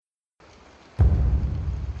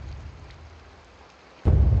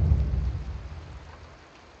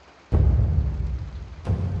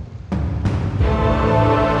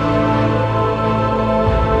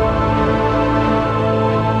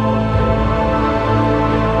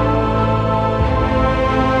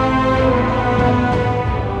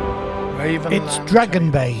It's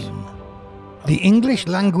Dragonbane, the English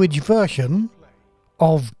language version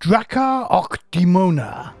of Drakkar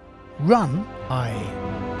Octimona, run by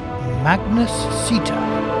Magnus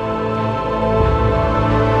Sita.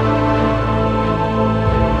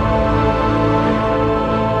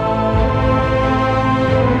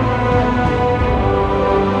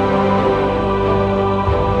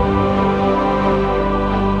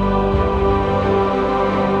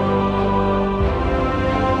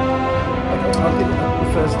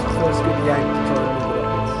 First good yank to try and move it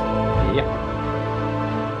upwards. Yeah.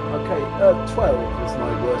 Okay, 12 was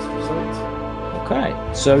my worst result. Okay,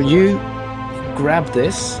 so you grab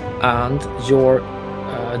this, and your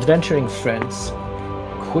adventuring friends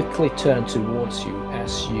quickly turn towards you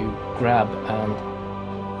as you grab and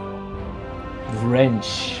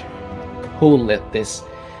wrench, pull at this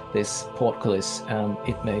portcullis, and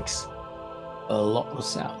it makes a lot of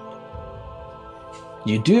sound.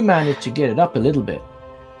 You do manage to get it up a little bit,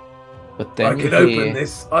 but then I can open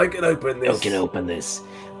this. I can open this. You can open this.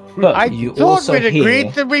 But I you thought also we'd agreed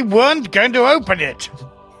hear, that we weren't going to open it.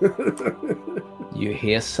 you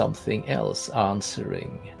hear something else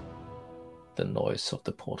answering the noise of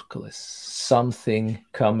the portcullis. Something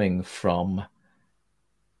coming from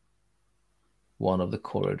one of the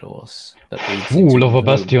corridors that leads into Fool of a the room.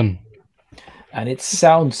 bastion. And it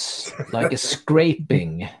sounds like a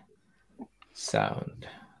scraping sound,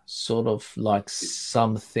 sort of like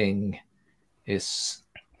something is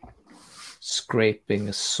scraping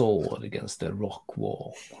a sword against a rock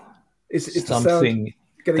wall. Is Something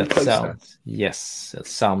getting that closer? sounds, yes, it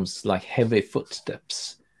sounds like heavy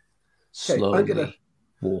footsteps Okay, slowly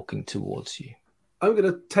walking towards you. I'm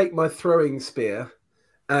going to take my throwing spear,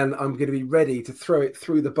 and I'm going to be ready to throw it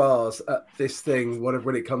through the bars at this thing, whatever,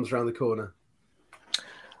 when it comes around the corner.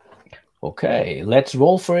 Okay, let's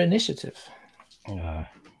roll for initiative.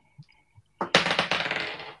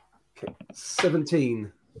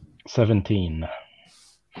 17. 17.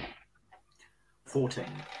 14.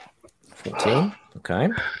 14, okay.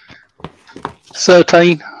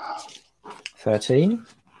 13. 13.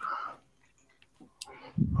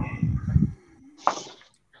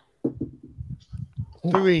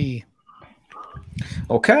 Three.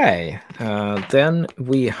 Okay, then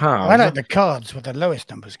we have... I like the cards where the lowest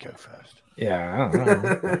numbers go first. Yeah.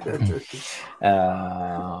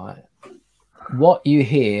 What you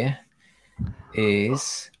hear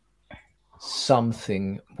is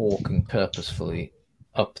something walking purposefully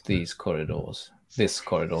up these corridors. This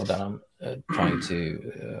corridor that I'm trying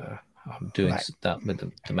to... I'm doing Right. that with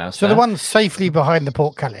the mouse. So there. the one safely behind the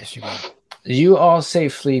portcullis, you mean? You are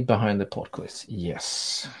safely behind the portcullis,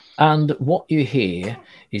 yes. And what you hear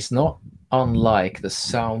is not unlike the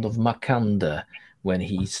sound of Makanda when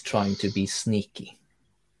he's trying to be sneaky.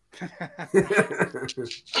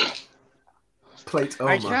 Plate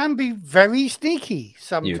I armor. can be very sneaky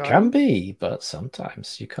sometimes. You can be, but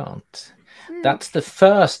sometimes you can't. That's the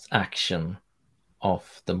first action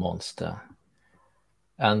of the monster.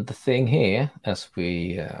 And the thing here, as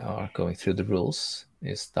we are going through the rules,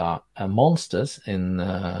 is that monsters in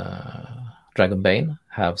Dragonbane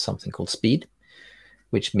have something called speed,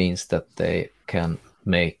 which means that they can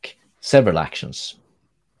make several actions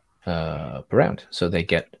per round. So they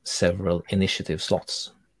get several initiative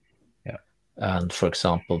slots. Yeah. And for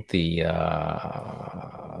example, the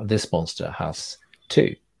this monster has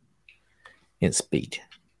 2 in speed.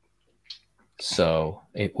 So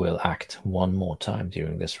it will act one more time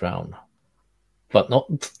during this round. But not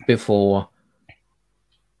before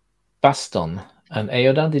Baston and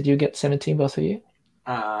Aodan. Did you get 17, both of you?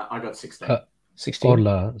 I got 16. 16?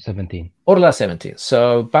 Orla 17. Orla 17.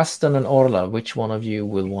 So Baston and Orla, which one of you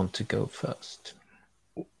will want to go first?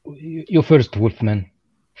 You first, Wolfman.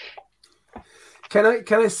 Can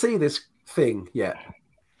I see this thing yet?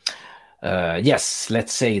 Yes,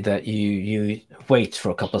 let's say that you wait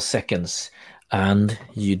for a couple of seconds and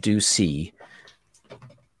you do see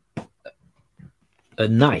a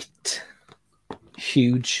knight,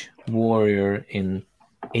 huge warrior in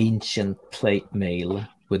ancient plate mail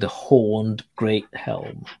with a horned great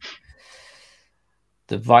helm.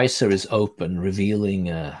 The visor is open, revealing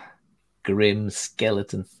a grim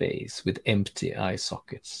skeleton face with empty eye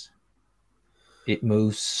sockets. It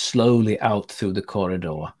moves slowly out through the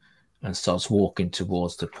corridor and starts walking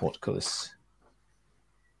towards the portcullis.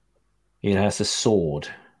 It has a sword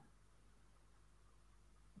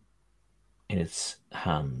in its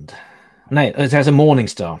hand. No, it has a morning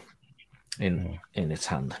star in its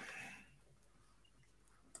hand.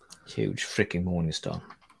 Huge freaking morning star,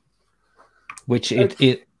 which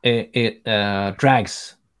it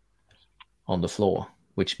drags on the floor,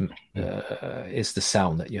 which is the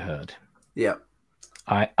sound that you heard. Yeah.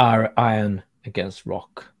 Iron against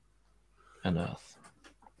rock and earth.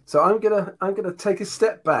 So I'm gonna take a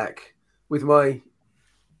step back with my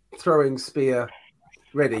throwing spear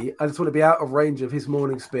ready. I just want to be out of range of his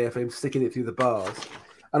morning spear for him sticking it through the bars.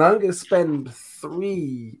 And I'm going to spend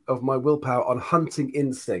 3 of my willpower on hunting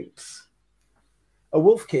instincts. As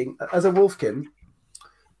a wolfkin,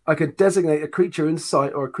 I could designate a creature in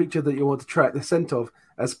sight or a creature that you want to track the scent of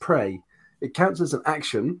as prey. It counts as an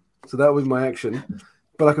action, so that would be my action.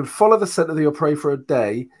 But I can follow the scent of your prey for a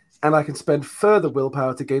day, and I can spend further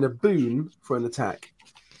willpower to gain a boon for an attack.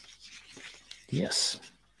 Yes.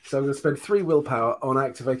 So I'm going to spend 3 willpower on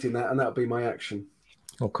activating that, and that'll be my action.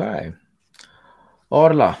 Okay.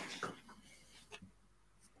 Orla.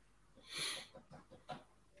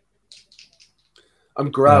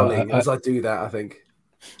 I'm growling as I do that, I think.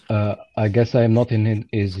 I guess I'm not in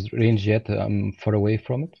his range yet. I'm far away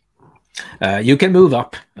from it. You can move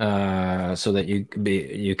up so that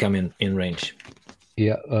you come in range.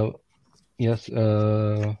 Yeah. Yes.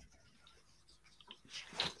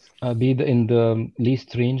 I'll be in the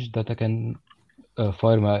least range that I can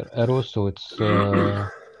fire my arrows, so it's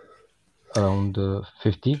around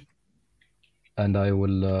 50, and I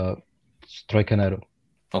will strike an arrow.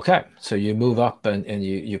 Okay, so you move up and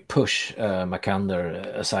you push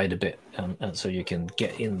Makander aside a bit, and so you can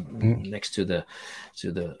get in next to the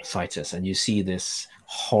fighters, and you see this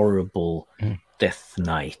horrible Death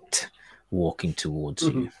Knight walking towards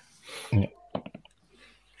you. Yeah.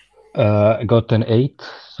 I got an 8,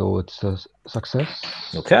 so it's a success.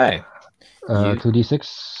 Okay.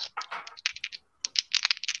 2d6.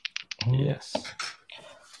 Yes.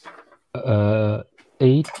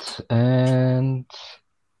 8 and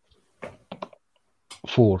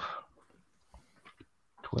 4.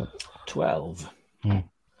 12.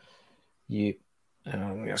 You.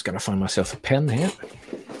 I'm just gonna find myself a pen here.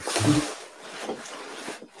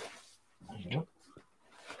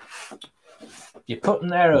 You put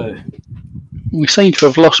an arrow. We seem to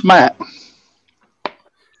have lost Matt.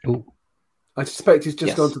 Oh. I suspect he's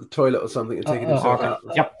just gone to the toilet or something and taken himself out.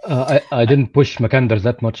 Yep. I didn't push Makander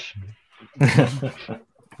that much.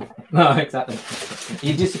 No, exactly.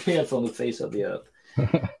 He disappeared from the face of the earth.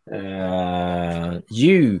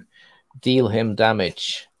 You deal him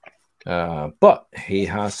damage, but he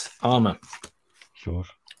has armor. Sure.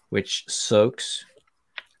 Which soaks,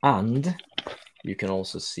 and you can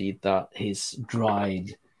also see that his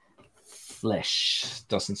dried flesh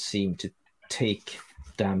doesn't seem to take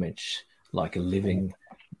damage like a living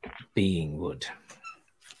being would.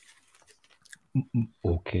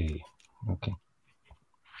 Okay.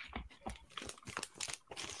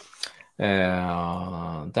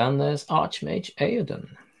 Then there's Archmage Aoden.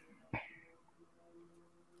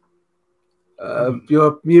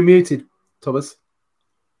 You're muted, Thomas.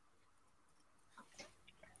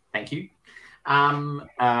 Thank you.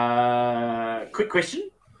 Quick question.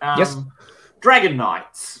 Yes. Dragon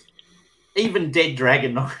Knights, even dead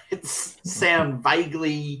Dragon Knights, sound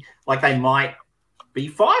vaguely like they might be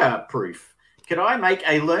fireproof. Could I make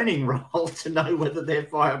a learning roll to know whether they're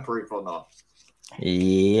fireproof or not?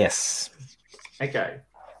 Yes. Okay.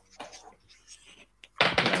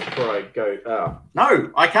 Before I go,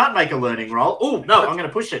 no, I can't make a learning roll. Oh no, I'm going to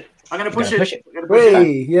push it. I'm going to push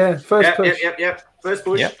it. Yeah, first push. Yep. First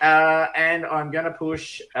push. Yep. And I'm going to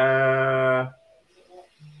push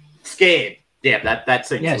scared. Yeah, that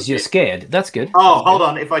seems. Yes, legit. you're scared. That's good. Oh, hold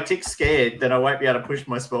on. If I tick scared, then I won't be able to push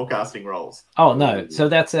my spellcasting rolls. Oh no, so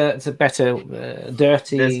it's a better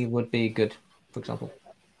dirty would be good, for example,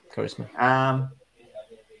 charisma.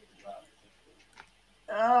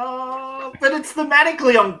 But it's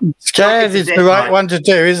thematically on. Scared is the right one to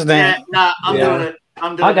do, isn't it? Yeah, no, I'm doing it.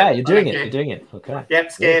 Okay, you're doing it. You're doing it. Okay.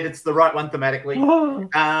 Yep, scared. It's the right one thematically.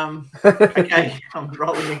 Okay, I'm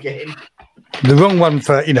rolling again. The wrong one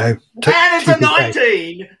for, And it's a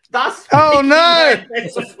 19. Thus. Oh no!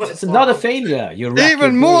 It's another failure. You're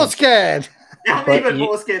even more scared. I'm even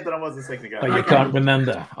more scared than I was a second ago. But you can't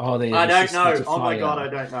remember. I don't know. Oh my god, I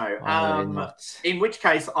don't know. In which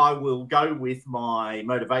case, I will go with my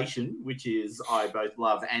motivation, which is I both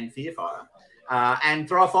love and fear fire, and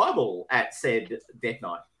throw a fireball at said Death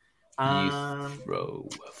Knight. You throw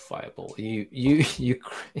a fireball. You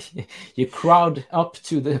crowd up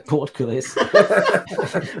to the portcullis.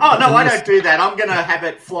 Oh no, I don't do that. I'm gonna have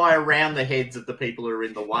it fly around the heads of the people who are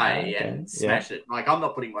in the way and smash it. Like, I'm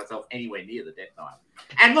not putting myself anywhere near the Death Knight.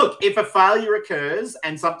 And look, if a failure occurs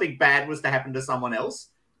and something bad was to happen to someone else,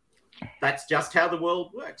 that's just how the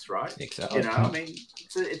world works, right? Exactly. You know, I mean,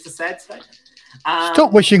 it's a sad state.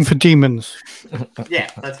 Stop wishing for demons. Yeah,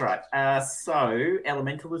 that's right. So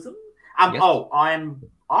elementalism. Yes. Oh,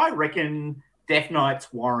 I reckon Death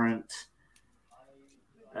Knights warrant.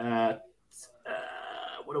 What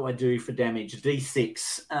do I do for damage?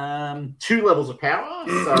 D6. 2 levels of power.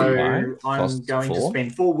 So Right. I'm Costs going to 4.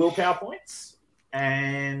 spend 4 willpower points.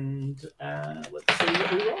 And let's see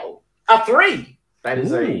what we roll. 3. That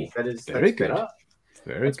is Ooh, that's very good. better.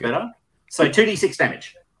 Very That's good. better. So 2d6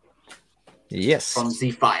 damage Yes. from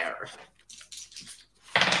the fire.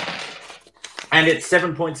 And it's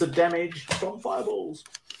 7 points of damage from fireballs.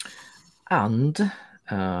 And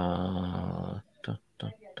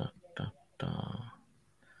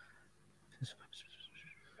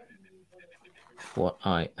what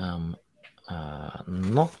I am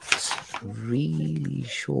not really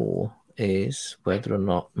sure is whether or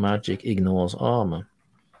not magic ignores armor.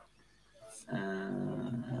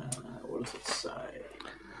 What does it say?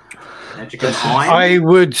 Magic and iron? I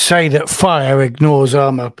would say that fire ignores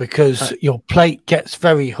armor because your plate gets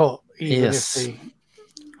very hot. Even Yes. If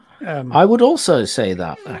I would also say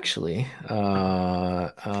that, actually.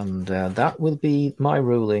 And that will be my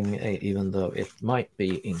ruling, even though it might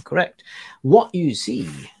be incorrect. What you see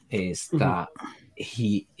is that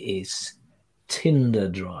he is tinder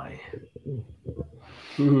dry.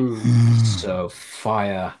 So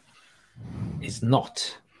fire is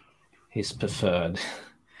not his preferred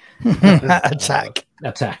attack.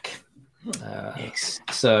 attack.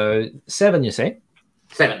 So 7, you say?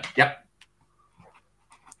 7, yep.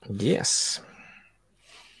 Yes.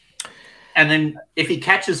 And then if he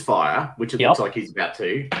catches fire, which it Yep. looks like he's about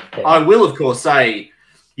to, I will, of course, say,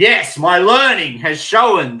 yes, my learning has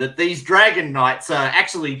shown that these dragon knights are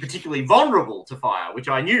actually particularly vulnerable to fire, which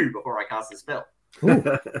I knew before I cast the spell. Ooh.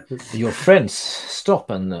 Your friends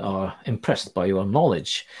stop and are impressed by your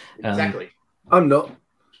knowledge. Exactly. I'm not.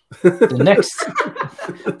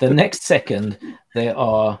 The next second, they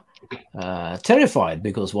are terrified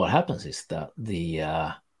because what happens is that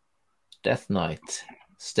the Death Knight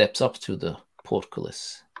steps up to the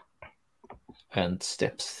portcullis and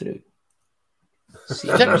steps through.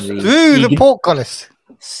 Steps Seemingly through the portcullis.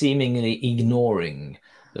 seemingly ignoring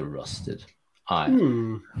the rusted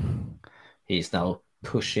iron. He's now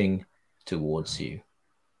pushing towards you.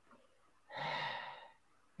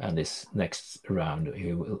 And this next round,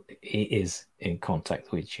 he is in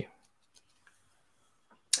contact with you.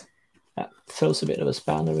 That throws a bit of a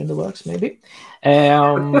spanner in the works, maybe.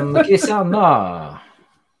 Krisanna,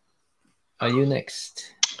 are you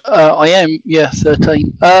next? I am, yeah,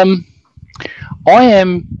 13. I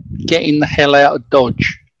am getting the hell out of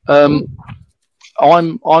Dodge. I'm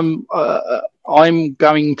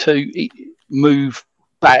going to move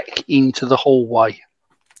back into the hallway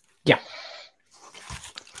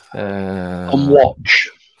and watch.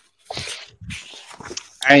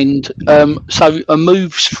 And so a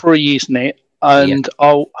move's free, isn't it? And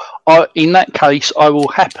in that case, I will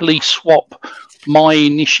happily swap my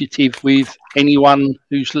initiative with anyone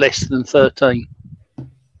who's less than 13.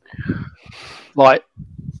 Like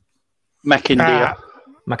Mackindeer.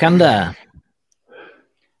 Makanda.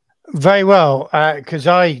 Very well, because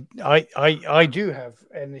I do have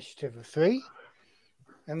initiative of 3,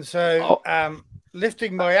 and so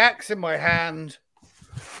lifting my axe in my hand,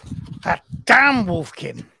 that damn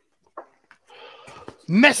Wolfkin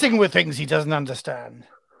messing with things he doesn't understand,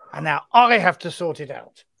 and now I have to sort it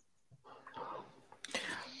out.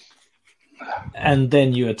 And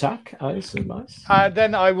then you attack, I surmise.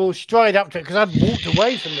 Then I will stride up to it because I've walked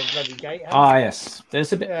away from the bloody gate. Yes.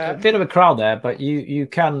 There's a bit of a crowd there, but you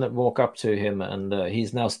can walk up to him, and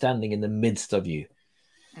he's now standing in the midst of you,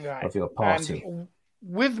 of your party. And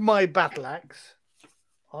with my battle axe,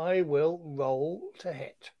 I will roll to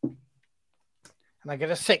hit, and I get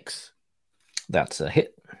a 6. That's a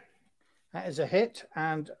hit. That is a hit,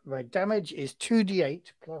 and my damage is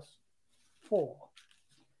 2d8 plus 4.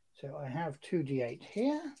 So I have 2d8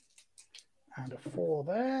 here, and a 4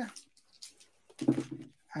 there.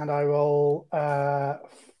 And I roll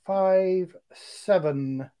 5,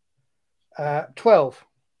 7, 12.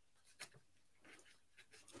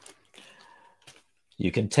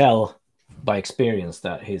 You can tell by experience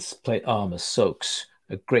that his plate armor soaks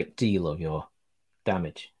a great deal of your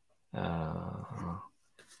damage.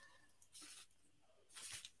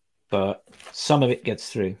 But some of it gets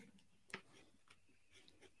through.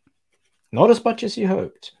 Not as much as you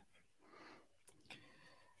hoped.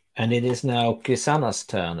 And it is now Krisanna's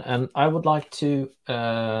turn. And I would like to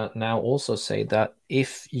now also say that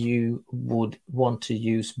if you would want to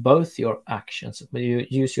use both your actions, you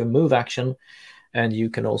use your move action, and you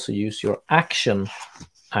can also use your action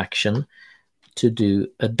to do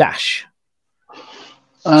a dash.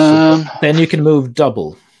 So then you can move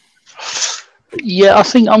double. Yeah, I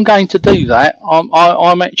think I'm going to do that.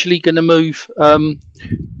 I'm actually going to move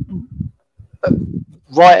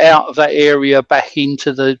right out of that area back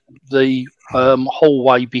into the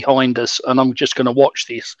hallway behind us, and I'm just going to watch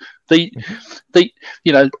this. The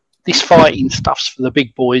this fighting stuff's for the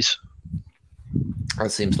big boys.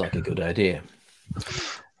 That seems like a good idea.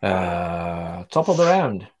 Top of the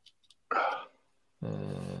round.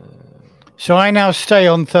 So I now stay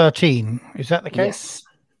on 13. Is that the case? Yes.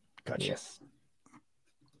 Gotcha. Yes.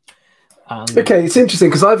 Okay, it's interesting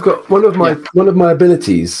because I've got one of my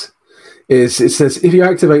abilities. It says if you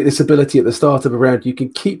activate this ability at the start of a round, you can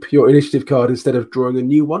keep your initiative card instead of drawing a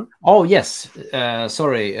new one. Oh yes,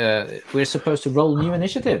 sorry. We're supposed to roll new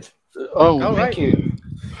initiative. Thank you.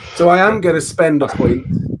 So I am going to spend a point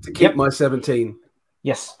to keep my 17.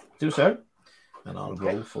 Yes, do so. And I'll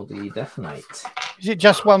roll for the Death Knight. Is it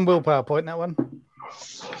just one willpower point, that one?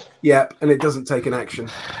 Yeah, and it doesn't take an action.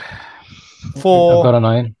 I've got a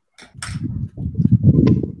 9.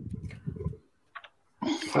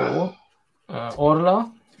 4.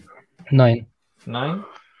 Orla? 9. 9.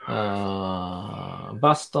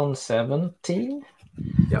 Baston 17.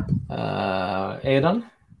 Yep. Aidan?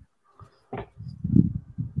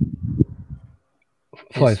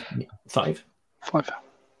 5. 5.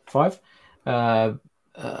 5.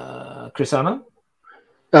 Chrisana?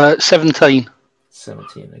 17.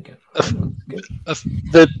 17 again.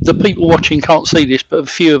 The people watching can't see this, but a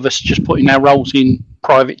few of us just putting our rolls in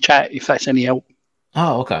private chat, if that's any help.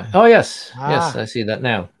 Oh, okay. Oh, yes. Yes, I see that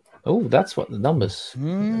now. Oh, that's what the numbers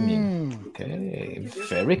mean. Okay.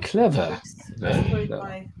 Very clever. Very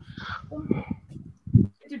clever.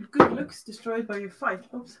 Good looks destroyed by your fight.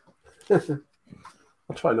 Oops.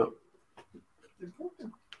 I'll try not.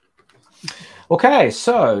 Okay,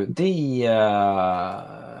 so the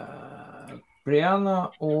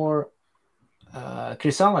Brianna or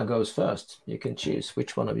Chrisana goes first. You can choose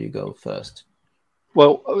which one of you go first.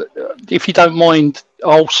 Well, if you don't mind,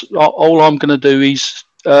 all I'm going to do is,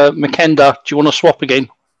 Makenda, do you want to swap again?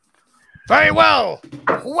 Very well.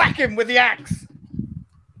 Whack him with the axe.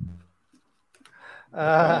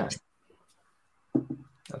 That's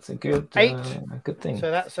a good 8. Good thing. So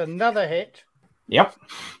that's another hit. Yep.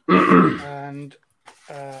 And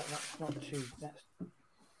that's not too. That's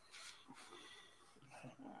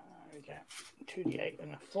we get 2d8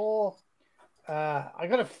 and a 4. I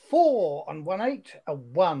got a 4 on 1/8, a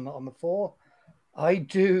 1 on the 4. I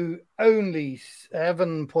do only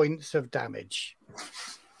 7 points of damage.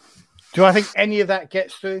 Do I think any of that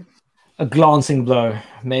gets through? A glancing blow,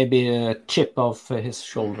 maybe a chip off his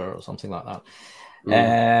shoulder or something like that.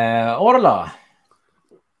 Orla.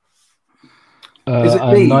 Is it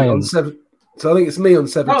me on 7? So I think it's me on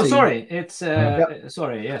 17. Oh, sorry. It's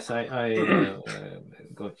sorry. Yes, I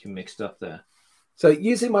got you mixed up there. So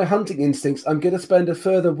using my hunting instincts, I'm going to spend a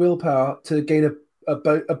further willpower to gain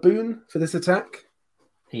a boon for this attack.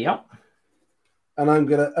 Yep. And I'm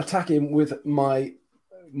going to attack him with my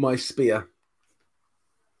spear.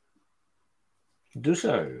 Do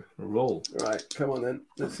so. Roll. Right, come on then.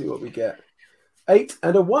 Let's see what we get. 8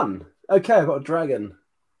 and a 1. Okay, I've got a dragon.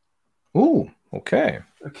 Ooh, okay.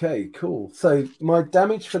 Okay, cool. So my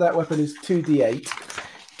damage for that weapon is 2d8.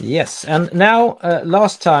 Yes, and now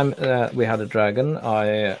last time we had a dragon,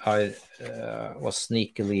 I was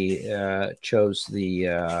sneakily chose the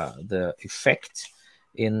effect.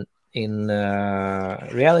 In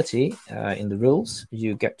reality, in the rules,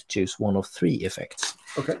 you get to choose one of 3 effects.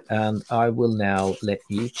 Okay. And I will now let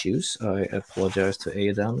you choose. I apologize to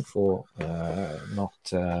Aidan for not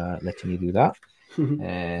letting you do that.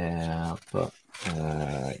 But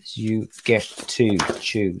you get to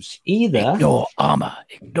choose either Ignore armor.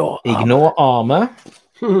 Ignore armor.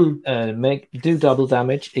 Do double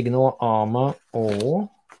damage. Ignore armor, or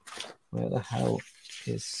where the hell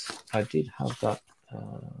is? I did have that.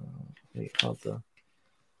 The other.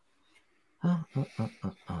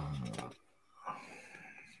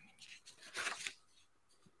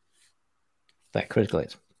 That critical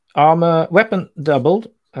hit. Armor weapon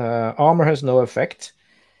doubled. Armor has no effect.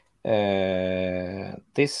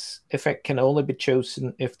 This effect can only be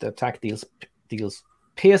chosen if the attack deals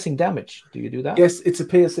piercing damage. Do you do that? Yes, it's a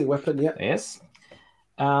piercing weapon. Yeah. Yes.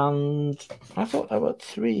 And I thought there were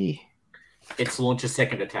 3. It's launch a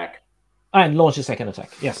second attack. And launch a second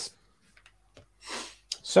attack. Yes.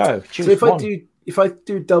 So choose So if one. if I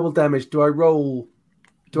do double damage, do I roll?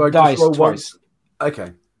 Do I Dice just roll twice. once?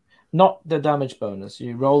 Okay. Not the damage bonus.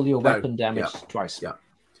 You roll your weapon damage twice. Yeah.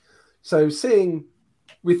 So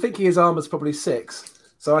we're thinking his armor's probably 6.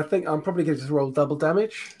 So I think I'm probably going to just roll double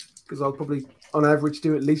damage because I'll probably, on average,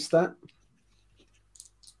 do at least that.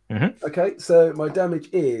 Mm-hmm. Okay. So my damage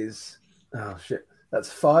is Oh, shit.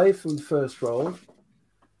 That's 5 from the first roll.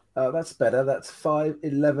 That's better. That's 5,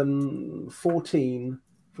 11, 14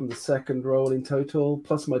 from the second roll in total,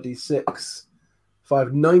 plus my d6.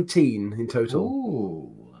 5, 19 in total.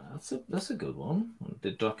 Ooh, that's a good one.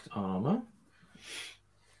 Deduct armor.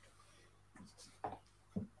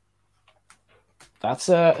 That's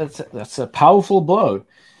a powerful blow.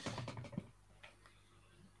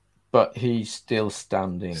 But he's still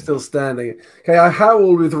standing. Still standing. Okay, I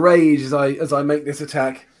howl with rage as I make this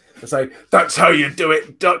attack. I say, "That's how you do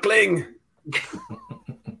it, duckling."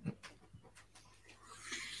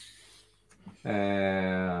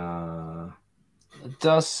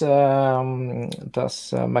 Does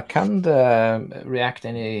Makand react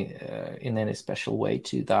in any special way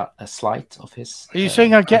to that slight of his? Are you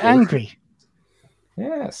saying I get angry?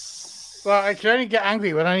 Yes. Well, I can only get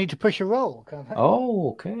angry when I need to push a roll. Can't I?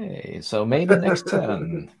 Oh, okay. So maybe next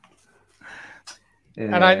turn.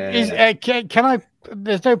 And can I?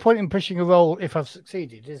 There's no point in pushing a roll if I've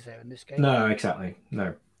succeeded, is there, in this game? No, exactly.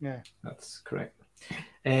 No. Yeah, that's correct.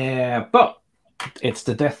 But it's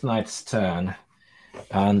the Death Knight's turn,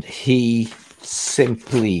 and he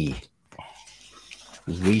simply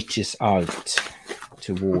reaches out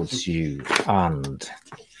towards you, and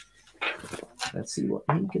let's see what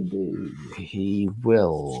he can do. He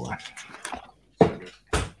will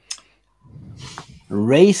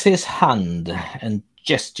raise his hand and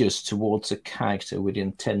gestures towards a character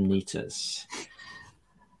within 10 meters.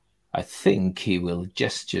 I think he will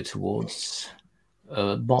gesture towards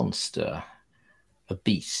a monster, a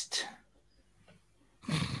beast,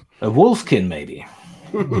 a wolfkin maybe,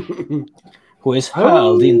 who is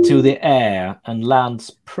hurled into the air and lands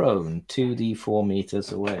prone 2d4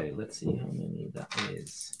 meters away. Let's see how many that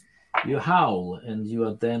is. You howl and you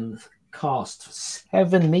are then cast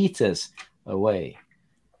 7 meters away.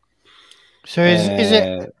 So is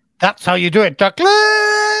it? That's how you do it, duckling.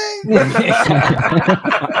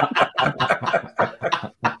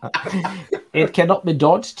 It cannot be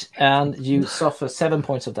dodged, and you suffer 7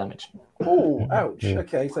 points of damage. Oh, ouch!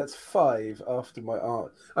 Okay, so that's 5 after my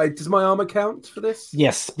armor. Does my armor count for this?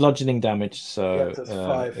 Yes, bludgeoning damage. So yeah, that's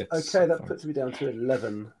 5. Okay, that puts me down to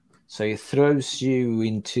 11. So he throws you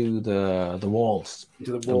into the walls.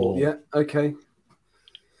 Into the wall. Yeah. Okay.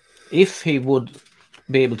 If he would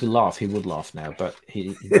be able to laugh, he would laugh now, but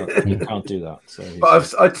he can't do that. So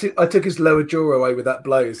but I took his lower jaw away with that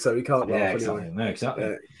blow, so he can't laugh exactly. anyway. No, exactly.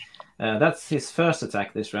 Yeah. That's his first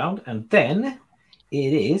attack this round, and then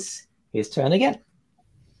it is his turn again.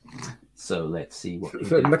 So let's see what.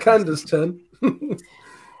 Makanda's turn.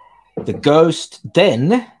 The ghost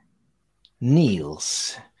then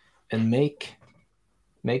kneels and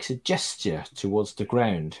makes a gesture towards the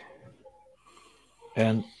ground,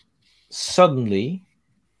 and suddenly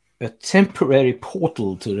a temporary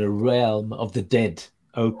portal to the realm of the dead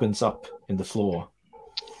opens up in the floor.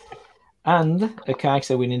 And a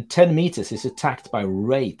character within 10 meters is attacked by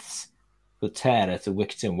wraiths who tear at the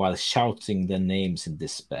victim while shouting their names in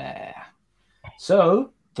despair.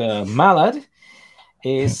 So the mallard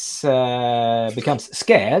becomes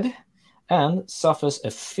scared and suffers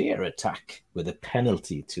a fear attack with a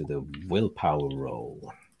penalty to the willpower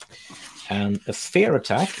roll. And a fear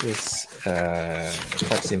attack is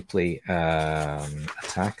quite simply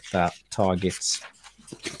attack that targets,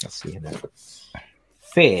 let's see here,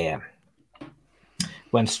 fear.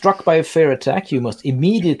 When struck by a fear attack, you must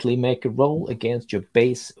immediately make a roll against your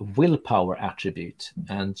base willpower attribute,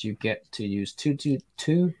 and you get to use two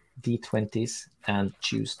d20s and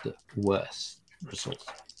choose the worst result.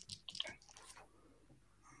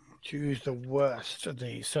 Choose the worst of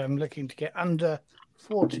these. So I'm looking to get under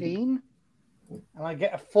 14, and I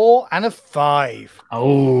get a 4 and a 5.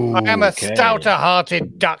 Oh, I am a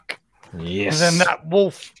stouter-hearted duck yes, than that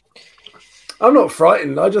wolf. I'm not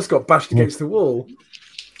frightened. I just got bashed against the wall.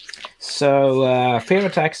 So fear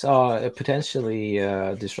attacks are potentially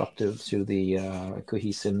disruptive to the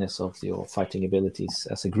cohesiveness of your fighting abilities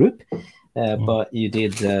as a group, but you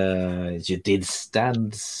did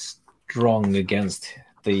stand strong against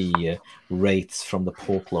the wraiths from the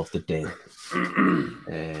portal of the dead.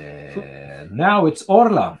 Now it's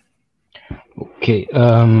Orla. Okay.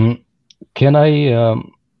 Can I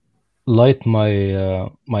light my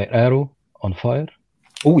my arrow on fire?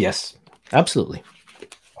 Oh yes, absolutely.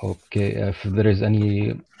 Okay. If there is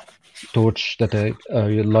any torch that I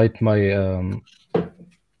light my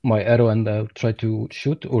my arrow and try to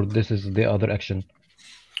shoot, or this is the other action.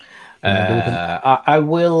 I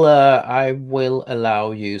will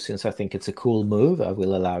allow you, since I think it's a cool move, I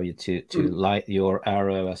will allow you to light your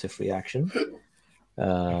arrow as a free action,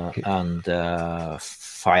 Okay. and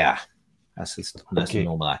fire as a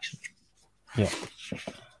normal action. Yeah.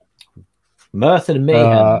 Mirth and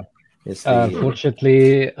mayhem. Is the,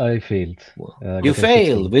 Unfortunately, I failed. You got a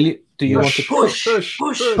fail. 16. Will you? Do you want to push? Push.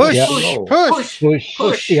 Yeah.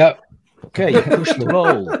 Push. Yeah. Okay, you push the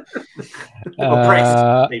roll. Or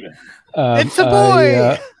press, even. It's a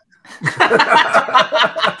boy.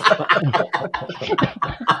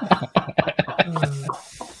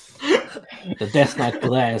 The Death Knight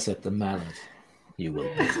glares at the mallet. You will.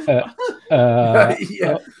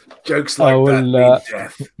 Yeah. Jokes like that mean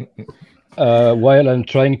death. While I'm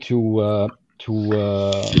trying to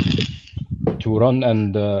run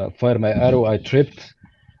and fire my arrow, I tripped,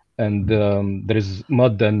 and there is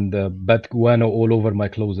mud and bad guano all over my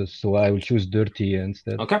clothes. So I will choose dirty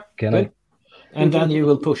instead. Okay. Can good. And then you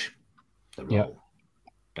will push the roll. Yeah.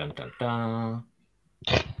 Dun, dun, dun.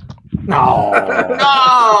 No.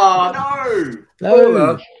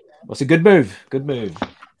 No. Was a good move. Good move.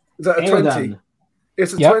 Is that a 20?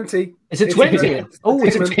 It's a Yeah. 20. It's a 20. Oh,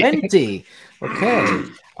 it's a demon. 20. Okay.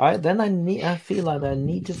 I feel like I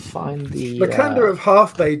need to find the Lycander of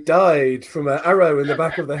Halfbay died from an arrow in the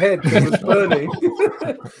back of the head that was burning.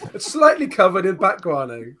 It's slightly covered in back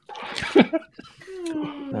guano.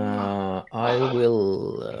 I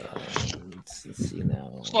will let's see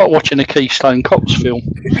now. It's like watching a Keystone Cops film.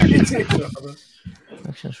 It is rather.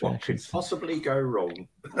 Actions, What could reactions. possibly go wrong?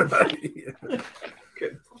 Yeah.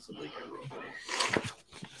 Could possibly go wrong.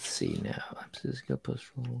 Let's see now. Physical post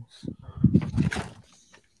rolls.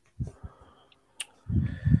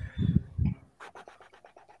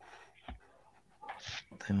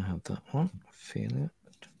 Then I have that one. Feel it.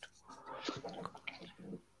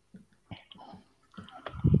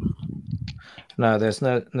 No, there's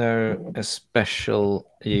no special.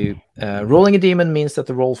 Rolling a demon means that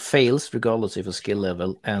the roll fails regardless of a skill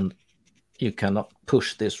level, and you cannot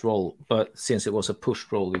push this roll. But since it was a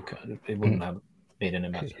push roll, it wouldn't have made any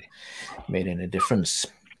difference.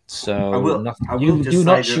 So you do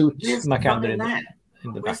not shoot Lycander in the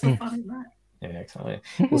back. Where's the fun in that? Yeah, exactly.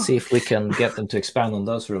 We'll see if we can get them to expand on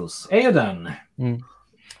those rules. Aeodan.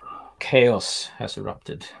 Chaos has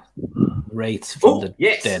erupted. Wraiths from the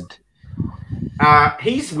dead.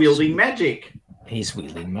 He's wielding magic. He's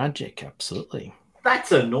wielding magic, absolutely.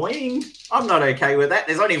 That's annoying. I'm not okay with that.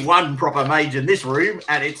 There's only one proper mage in this room,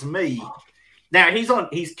 and it's me. Now he's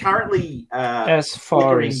currently as far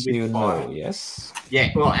flickering as with you fire. know, yes. Yeah,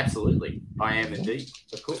 well, absolutely. I am indeed,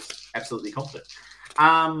 of course. Absolutely confident.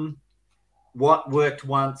 What worked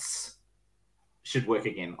once should work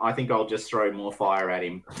again. I think I'll just throw more fire at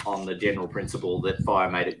him on the general principle that fire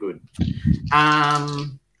made it good.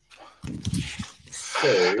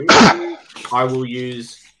 So I will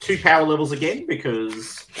use 2 power levels again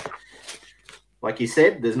because, like you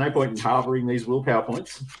said, there's no point in harboring these willpower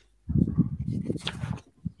points.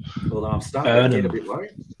 Although I'm starting to get a bit low.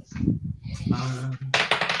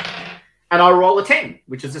 And I roll a 10,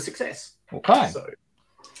 which is a success. Okay. So,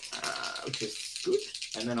 which is good.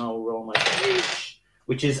 And then I'll roll my page,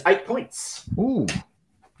 which is 8 points. Ooh.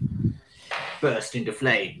 Burst into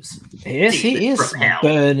flames. Yes, he Demon is from hell.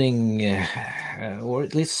 burning, or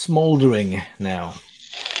at least smoldering now.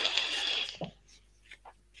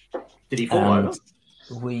 Did he fall over?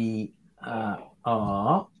 We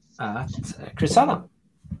are at Chrysana.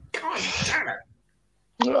 God damn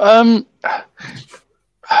it.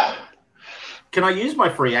 Can I use my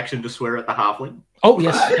free action to swear at the halfling? Oh,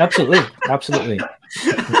 yes, absolutely. Absolutely.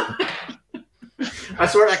 I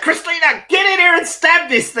swear at Christina, get in here and stab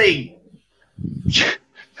this thing!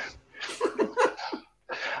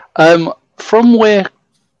 From where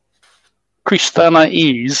Christina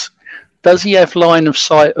is, does he have line of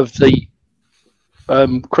sight of the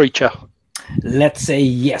creature? Let's say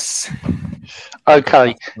yes.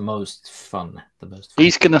 Okay. The most fun.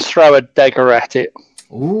 He's going to throw a dagger at it.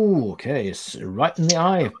 Ooh, okay. It's right in the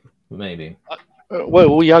eye, maybe.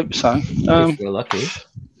 Well, we hope so. If we're lucky.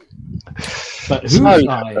 But whose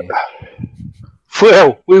eye?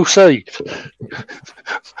 Well, we'll see.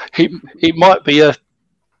 It might be a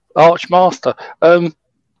Archmaster. Right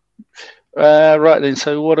then.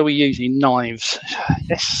 So, what are we using? Knives.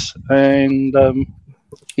 Yes. And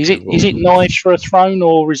is it knives for a throne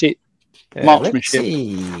or is it marksmanship? Let's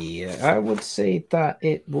see. I would say that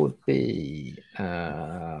it would be.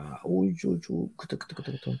 I would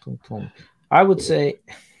say.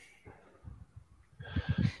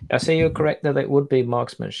 I say you're correct that it would be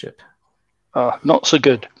marksmanship. Not so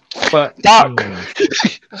good. But Duck.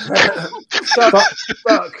 Duck.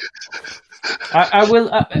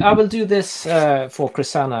 I will do this for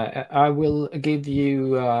Chrysana. I will give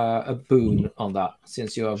you a boon on that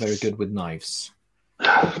since you are very good with knives.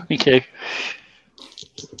 Thank you.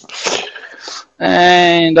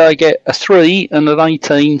 And I get a 3 and an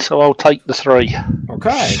 18, so I'll take the 3.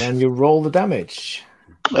 Okay, then you roll the damage.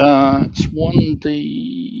 It's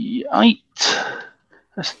 1d8.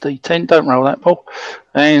 That's d10. Don't roll that, Paul.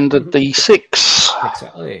 And a d6.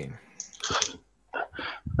 Exactly.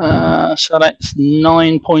 So that's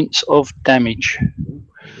 9 points of damage.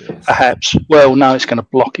 Yes. Perhaps. Well, no, it's going to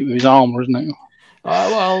block it with his armor, isn't it?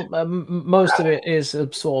 Most of it is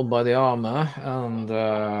absorbed by the armor, and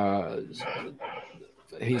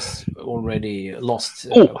he's already lost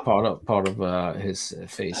part of his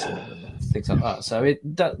face and things like that. So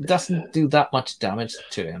it doesn't do that much damage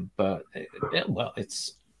to him, but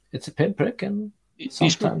it's a pinprick, and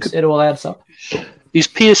sometimes it all adds up. Is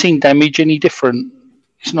piercing damage any different?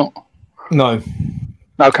 It's not. No.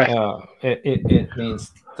 Okay. It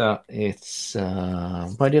means that it's.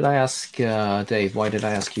 Why did I ask Dave? Why did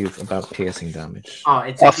I ask you about piercing damage? Oh,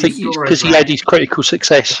 it's I think it's because he had his critical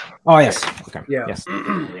success. Oh yes. Okay. Yeah. Yes.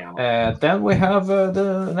 Then we have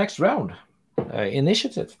the next round,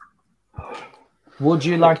 initiative. Would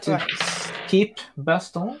you like to keep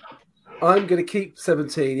Baston? I'm going to keep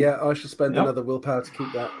 17. Yeah, I shall spend another willpower to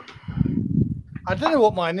keep that. I don't know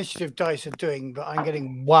what my initiative dice are doing, but I'm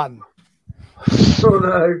getting 1. Oh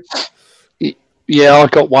no! Yeah, I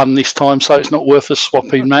got 1 this time, so it's not worth us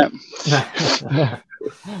swapping, Matt.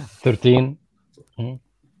 13.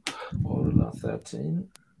 Orla 13.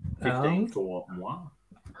 15 for moi.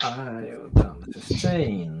 I've done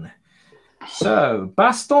 15. So,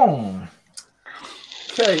 Baston.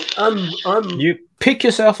 Okay, You pick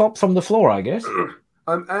yourself up from the floor, I guess.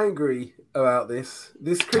 I'm angry about this.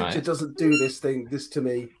 This creature doesn't do this to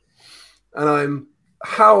me, and I'm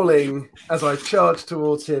howling as I charge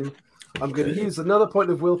towards him. I'm going to use another point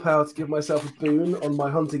of willpower to give myself a boon on my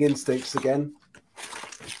hunting instincts again.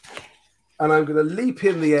 And I'm going to leap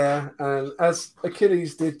in the air, and as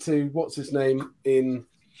Achilles did to what's his name in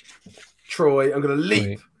Troy, I'm going to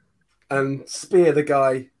leap and spear the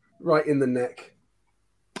guy right in the neck.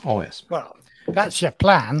 Oh yes. Well, that's your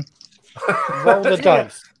plan. Roll the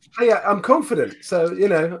dice. Yeah, I'm confident, so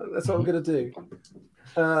that's what I'm going to do.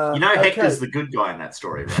 Hector's the good guy in that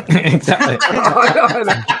story, right? Exactly.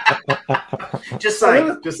 Just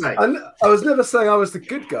saying. I was never saying I was the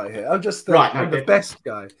good guy here. I'm just the best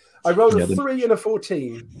guy. I rolled a 3 and a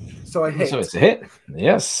 14, so I hit. So it's a hit.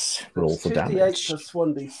 Yes. Roll for 58 damage. plus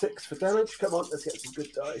 1d6 for damage. Come on, let's get some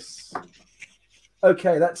good dice.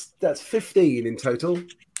 Okay, that's 15 in total.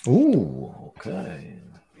 Ooh, okay.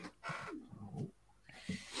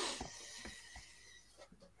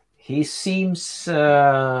 He seems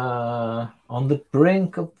on the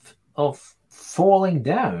brink of falling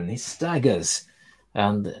down. He staggers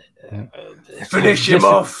and finish him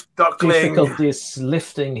off, duckling. Difficulties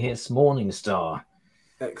lifting his morning star.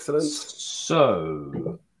 Excellent.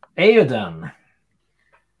 So, Aodan.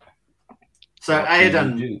 So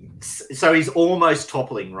Aodan, so he's almost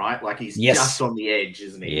toppling, right? Like he's just on the edge,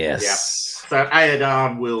 isn't he? Yes. Yeah. So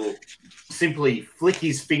Aodan will simply flick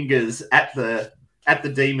his fingers at the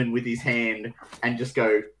demon with his hand and just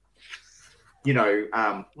go,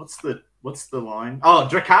 what's the line? Oh,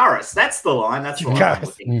 Dracaris. That's the line. That's what I'm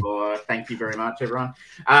looking for. Thank you very much, everyone.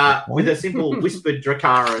 With a simple whispered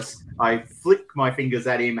Dracaris, I flick my fingers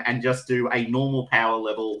at him and just do a normal power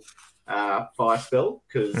level fire spell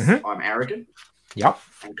because I'm arrogant. Yep.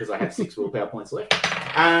 And because I have 6 willpower points left.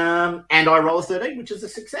 And I roll a 13, which is a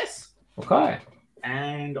success. Okay.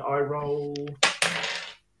 And I roll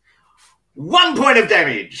 1 point of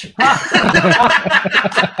damage. 1.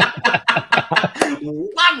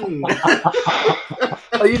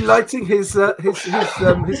 Are you lighting his pipe? His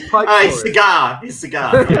cigar. His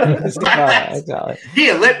cigar. Exactly.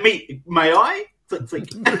 Here, may I? Flick.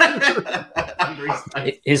 Under his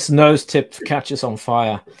face. His nose tip catches on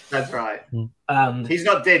fire. That's right. And he's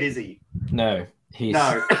not dead, is he? No. He's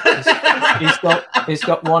got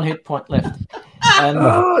 1 hit point left. And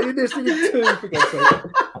you just needed 2 for God's sake.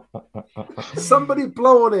 Somebody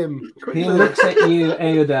blow on him. He looks at you,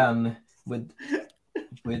 Aodan, with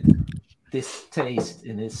distaste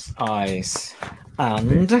in his eyes,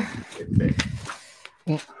 and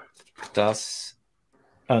does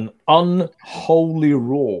an unholy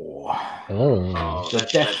roar. The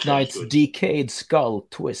Death Knight's decayed skull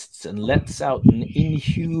twists and lets out an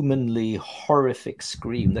inhumanly horrific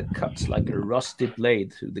scream that cuts like a rusty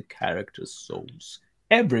blade through the character's souls.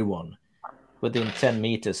 Everyone within 10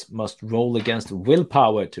 meters must roll against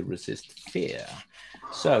willpower to resist fear.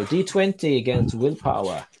 So, D20 against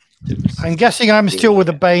willpower. I'm guessing I'm still with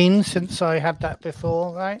a Bane since I had that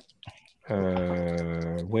before, right?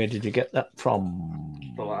 Where did you get that from?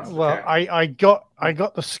 Well, I got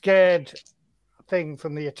the scared thing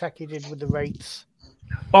from the attack he did with the rates.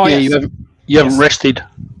 Oh, yeah, yes. you haven't rested.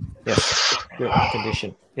 Yes. Good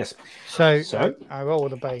condition. Yes. So, So? I roll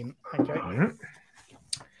with a bane. Okay.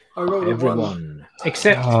 I rolled a 1. Everyone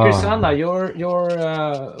except Ah. Chrisanna,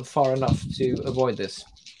 you're far enough to avoid this.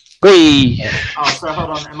 Whee! Oh, so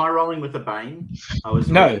hold on. Am I rolling with the bane? I was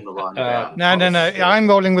No, reading the line about. No. I'm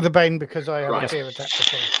rolling with a bane because I have Right. a fear attack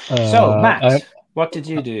before. So, Matt, I- what did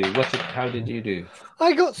you do? How did you do?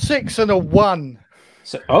 I got 6 and a 1.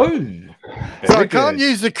 So, So I very can't good.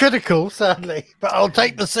 use the critical, sadly, but I'll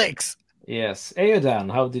take the 6. Yes,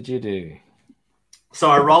 Aodan, how did you do? So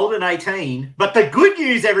I rolled an 18, but the good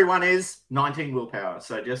news, everyone, is 19 willpower.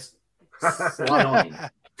 So just slide on in.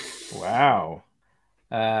 Wow.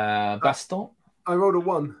 Baston, I rolled a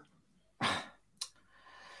 1.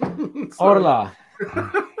 Sorry. Orla,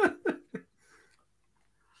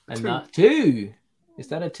 and not 2. Is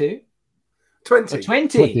that a 2? 20. A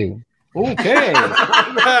 20. 20. Okay.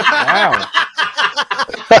 Wow.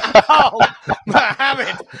 Oh,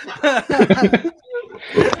 Mohammed!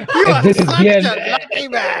 You are If this is such the a end, lucky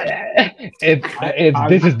man. if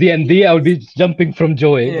this is D&D, I'll be jumping from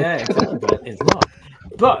joy. Yeah, exactly, but it's not.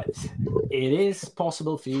 But it is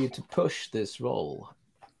possible for you to push this roll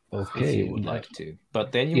if Okay. you would like to.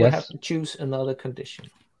 But then you would have Yes. to choose another condition.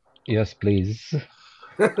 Yes, please.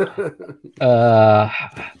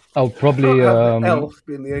 I'll probably. Can't have the elf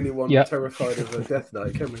being the only one yeah. terrified of a death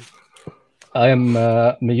knight, can we? I am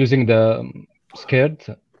using the scared.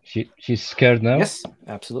 She's scared now. Yes,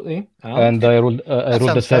 absolutely. And I rolled a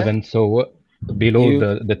sounds fair. 7, so below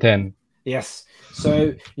You- the 10. Yes.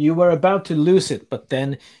 So you were about to lose it, but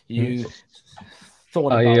then you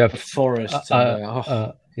thought I, about the forest.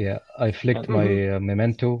 Yeah, I flicked my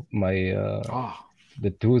memento, my the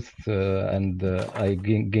tooth, and I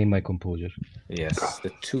gain my composure. Yes,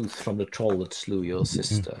 the tooth from the troll that slew your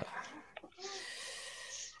sister.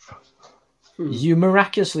 You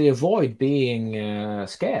miraculously avoid being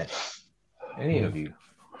scared. Any of you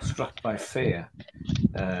struck by fear,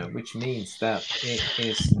 which means that it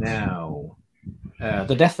is now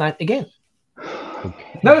the Death Knight again.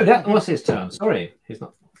 Okay. No, that was his turn. Sorry, he's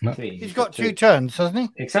not. No. Three. He's got 2 turns, hasn't he?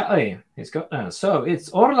 Exactly. He's got now. So it's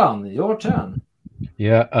Orlan, your turn.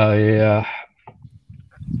 Yeah,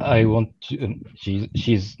 I want to.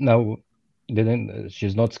 She's now.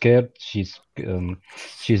 She's not scared. She's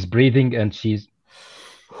breathing, and she's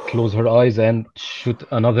close her eyes and shoot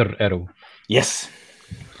another arrow. Yes.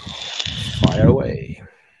 Fire away.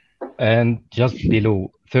 And just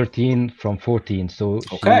below 13 from 14. So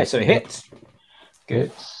Okay, so hit.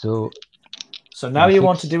 Good. So now you 6.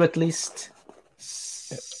 want to do at least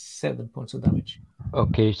 7 points of damage.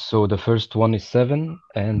 okay, so the first one is 7,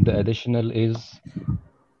 and the additional is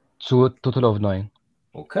a total of 9.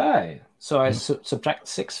 Okay, so I subtract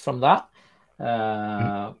 6 from that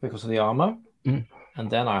because of the armor, and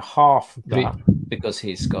then I half that because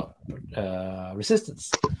he's got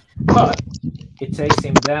resistance. But it takes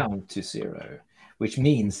him down to 0, which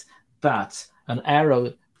means that an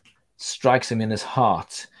arrow strikes him in his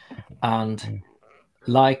heart, and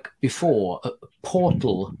like before, a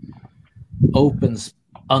portal opens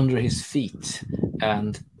under his feet,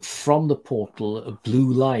 and from the portal a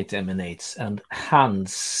blue light emanates, and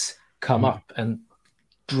hands come up and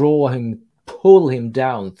pull him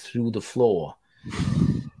down through the floor,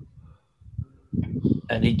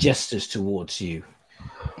 and he gestures towards you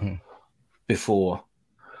before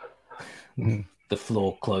the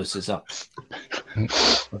floor closes up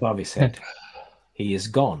above his head. He is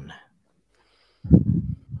gone.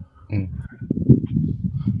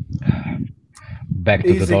 Back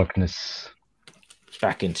to the Easy. darkness.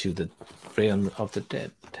 Back into the realm of the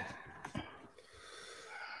dead.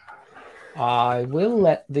 I will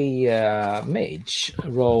let the mage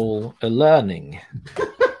roll a learning.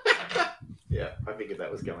 Yeah, I figured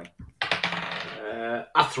that was going.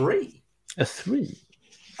 A 3. A 3.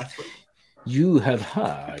 A 3. You have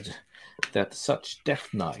heard that such death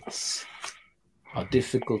knights are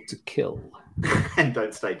difficult to kill, And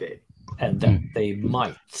don't stay dead. and that they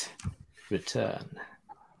might return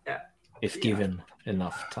if Yeah. given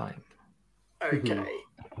enough time. Okay.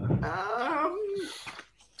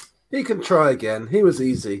 He can try again. He was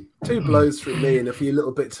easy. 2 blows from me and a few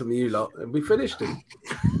little bits from you lot, and we finished him.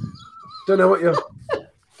 Don't know what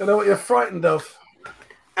you're frightened of.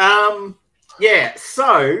 Yeah,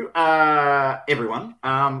 so everyone,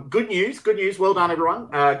 good news. Well done, everyone.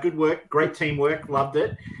 Good work, great teamwork, loved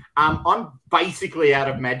it. I'm basically out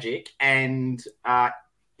of magic, and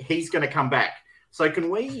he's going to come back. So can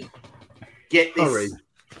we get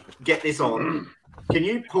this on? Can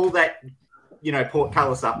you pull that,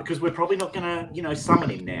 portcullis up, because we're probably not going to, summon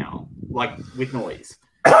him now, like with noise.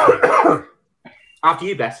 After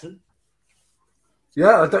you, Baston.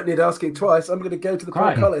 Yeah, I don't need asking twice. I'm going to go to the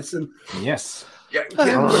Right. portcullis and Yes.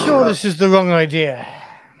 I'm sure this is the wrong idea.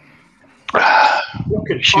 What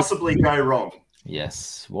could possibly go wrong?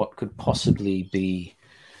 Yes. What could possibly be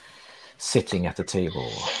sitting at the table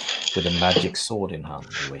with a magic sword in hand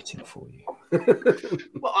waiting for you?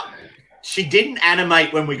 Well, she didn't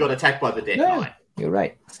animate when we got attacked by the Death Knight. You're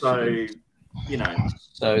right. So, you know.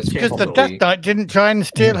 So it's Because the probably- Death Knight didn't try and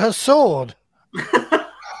steal her sword.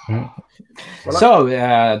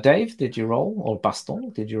 So, Dave, did you roll? Or Baston,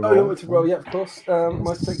 did you roll? Oh, you want me to roll? Yeah, of course.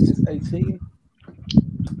 My strength is 18.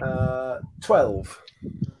 12.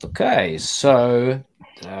 Okay, so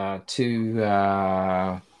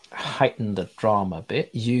to heighten the drama a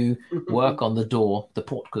bit, you work on the door, the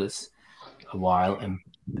portcullis, a while, and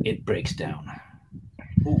it breaks down.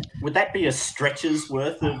 Ooh, would that be a stretcher's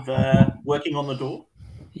worth of working on the door?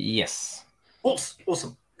 Yes.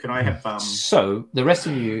 Awesome. Can I have So the rest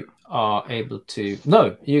of you are able to.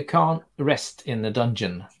 No, you can't rest in the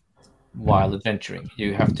dungeon while adventuring.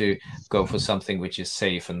 You have to go for something which is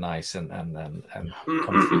safe and nice and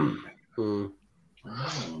comfy.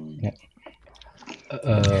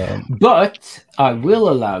 But I will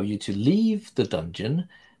allow you to leave the dungeon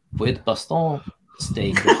with Baston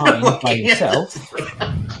staying behind by himself,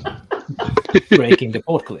 breaking the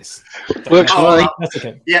portcullis. Works for me. That's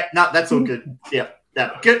okay. Yeah, no, that's all good. Yeah.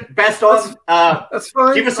 Good. Baston, That's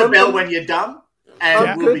fine. give us a bell when you're done, and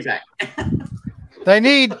I'm we'll good. be back. They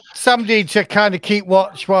need somebody to kind of keep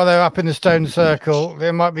watch while they're up in the stone circle.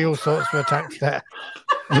 There might be all sorts of attacks there.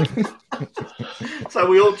 So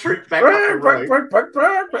we all troop back up the road.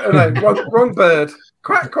 No, wrong bird.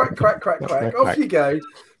 Quack, quack, quack, quack, quack. Off you go.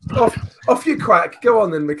 Off you quack. Go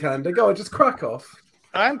on then, Mikanda. Go on, just crack off.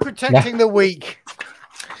 I'm protecting the weak.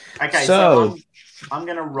 Okay, So- so I'm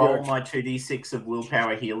going to roll my 2d6 of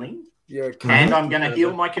willpower healing, You're a and I'm going to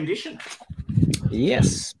heal my condition.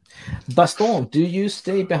 Yes. Baston, do you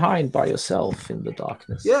stay behind by yourself in the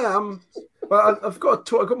darkness? Yeah, well, I've got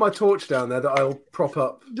my torch down there that I'll prop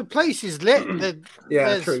up. The place is lit.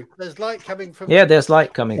 Yeah, true. There's light coming from. Yeah, there's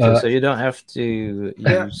light coming through, so you don't have to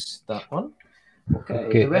Yeah. use that one. Okay.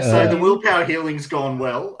 Okay, The rest So of the you- willpower healing's gone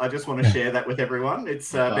well. I just want to share that with everyone.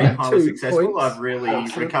 It's been highly 2 successful. points. I've really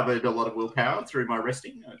Excellent. recovered a lot of willpower through my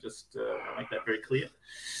resting. I just make that very clear.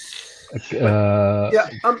 Yeah,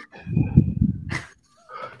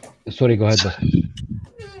 Sorry, go ahead. Baston.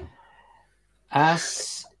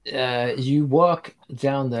 As you walk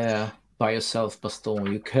down there by yourself, Baston,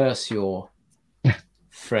 you curse your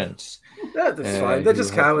friends. that's fine. They're who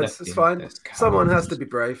just have cowards. left It's you fine. as Someone has cowards. to be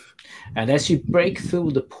brave. And as you break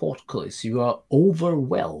through the portcullis, you are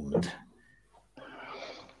overwhelmed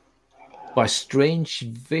by strange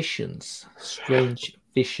visions. Strange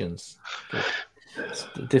visions. It's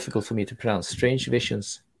difficult for me to pronounce. Strange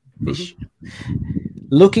visions.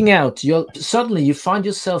 Looking out, suddenly you find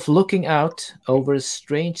yourself looking out over a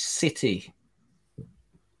strange city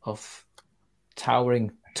of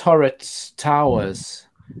towering turrets, towers,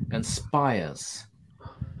 and spires,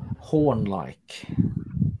 horn-like.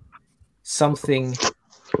 Something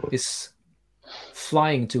is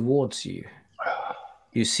flying towards you.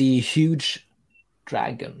 You see a huge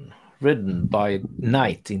dragon ridden by a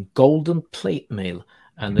knight in golden plate mail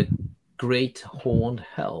and a great horned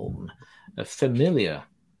helm, a familiar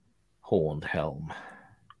horned helm.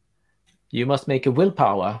 You must make a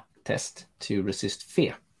willpower test to resist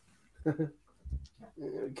fear.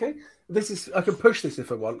 Okay. I can push this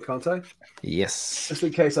if I want, can't I? Yes. Just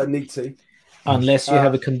in case I need to. Unless you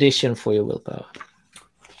have a condition for your willpower.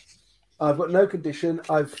 I've got no condition.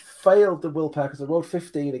 I've failed the willpower because I rolled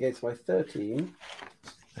 15 against my 13.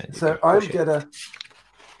 And you So can I'm push it. gonna.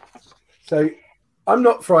 So I'm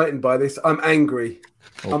not frightened by this. I'm angry.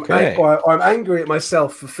 Okay. I'm angry at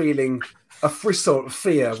myself for feeling a frisson of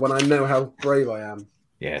fear when I know how brave I am,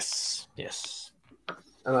 Yes. Yes.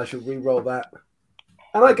 and I should re-roll that.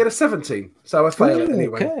 And I get a 17, so I fail it Ooh,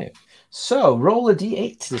 anyway. Okay. So roll a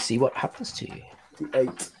d8 to see what happens to you. The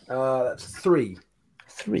 8. That's 3.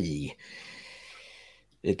 3.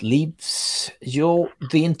 It leaves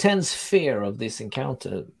the intense fear of this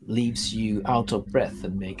encounter leaves you out of breath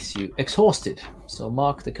and makes you exhausted. So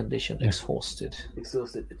mark the condition exhausted.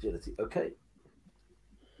 Exhausted agility. Okay.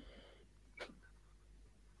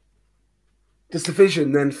 Does the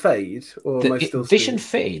vision then fade, or am I The still vision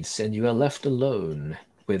seeing? fades and you are left alone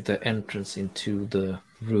with the entrance into the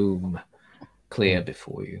room clear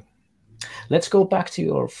before you. Let's go back to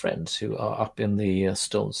your friends who are up in the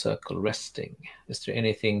stone circle resting. Is there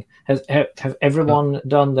anything? Have everyone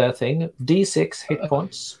done their thing? D6 hit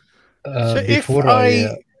points. So if Before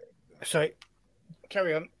I... Sorry,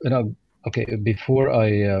 carry on. Okay, before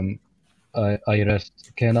I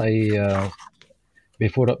rest, can I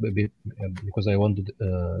because I wanted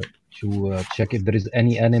to check if there is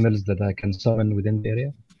any animals that I can summon within the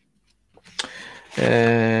area.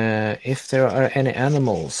 If there are any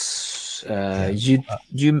animals,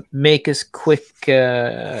 you make a quick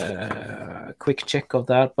check of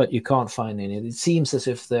that, but you can't find any. It seems as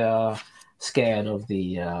if they are scared of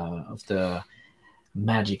the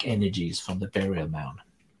magic energies from the burial mound.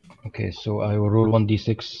 Okay, so I will roll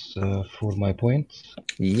 1d6 for my points.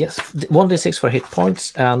 Yes, 1d6 for hit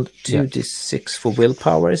points and 2d6 for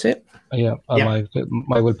willpower. Is it? Yeah, my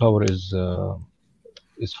willpower is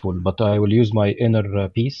full, but I will use my inner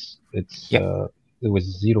peace. It's with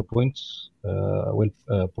 0 points,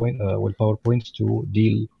 willpower points to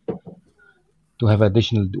have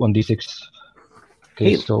additional 1d6. Okay,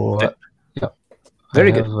 Heal. so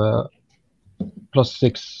Very I good. Have,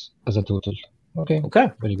 +6 as a total. Okay.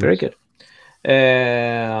 Very good.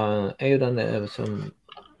 Aidan,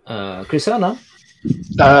 Chrisana?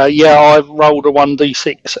 Yeah, I rolled a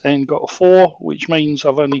 1d6 and got a 4, which means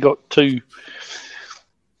I've only got 2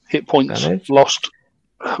 hit points lost,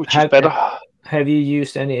 which is better. Have you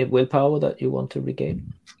used any willpower that you want to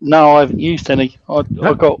regain? No, I haven't used any. I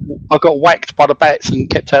got whacked by the bats and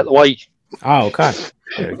kept out of the way. Oh, okay.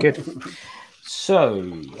 Very good. So,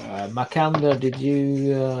 Makander, did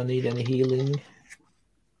you need any healing?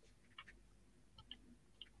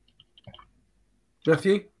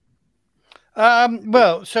 Matthew?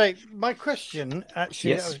 Well, so my question,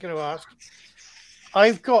 actually, Yes. I was going to ask,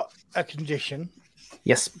 I've got a condition.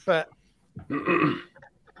 Yes. But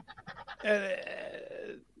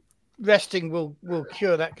resting will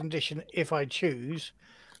cure that condition if I choose.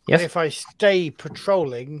 Yes. But if I stay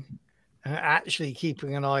patrolling and actually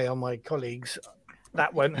keeping an eye on my colleagues,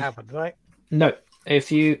 that won't happen, right? No.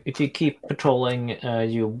 If you keep patrolling,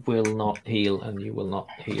 you will not heal, and you will not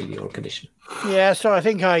heal your condition. Yeah, so I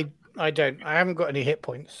think I haven't got any hit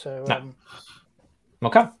points. So No.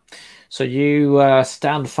 Okay. So you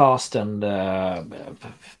stand fast and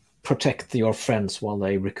protect your friends while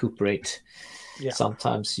they recuperate. Yeah.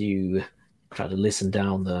 Sometimes you try to listen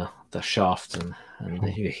down the shaft, and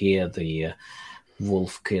you hear the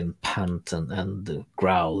wolfkin pant and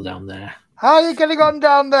growl down there. How are you getting on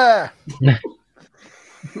down there?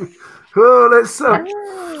 Oh, let's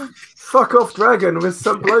fuck off dragon with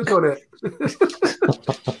some bloke on it.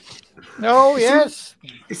 Oh, yes.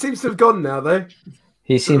 He seems to have gone now, though.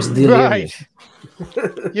 He seems delirious.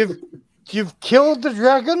 Right. You've killed the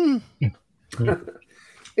dragon?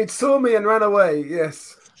 It saw me and ran away,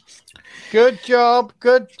 yes. Good job.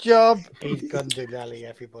 Good job. He's gone to Lally,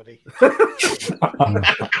 everybody.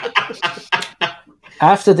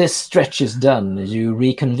 After this stretch is done, you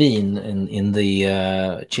reconvene in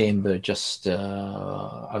the chamber just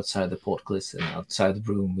outside the portcullis and outside the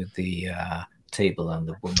room with the table and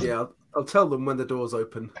the woman. Yeah, I'll tell them when the doors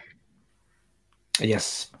open.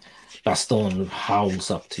 Yes, Baston howls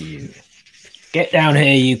up to you. Get down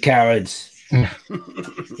here, you cowards!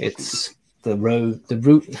 It's the road.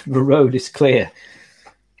 The road is clear.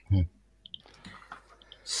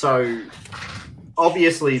 So,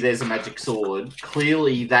 obviously, there's a magic sword.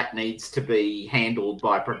 Clearly, that needs to be handled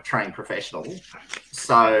by a trained professional.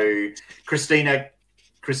 So, Kristana,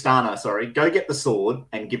 go get the sword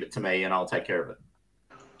and give it to me, and I'll take care of it.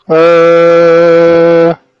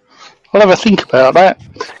 I'll have a think about that.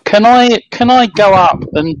 Can I go up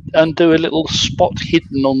and do a little spot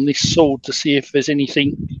hidden on this sword to see if there's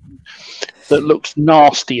anything that looks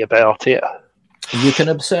nasty about it? You can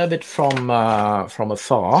observe it from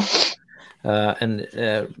afar and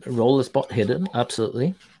roll a spot hidden.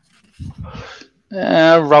 Absolutely.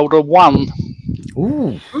 Rolled a 1.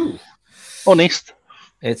 Ooh. Honest.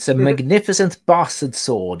 It's a magnificent bastard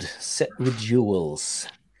sword set with jewels.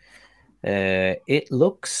 It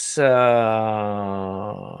looks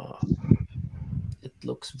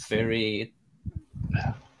very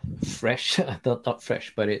fresh. Not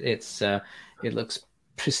fresh, but it looks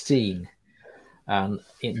pristine. And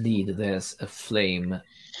indeed, there's a flame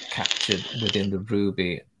captured within the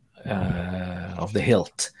ruby of the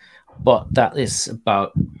hilt. But that is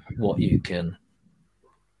about what you can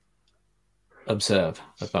observe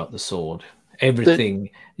about the sword.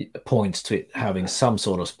 Everything points to it having some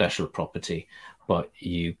sort of special property, but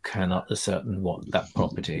you cannot ascertain what that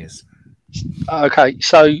property is. Okay,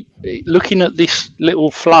 so looking at this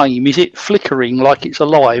little flame, is it flickering like it's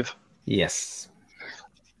alive? Yes.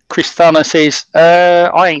 Kristana says,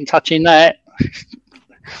 I ain't touching that.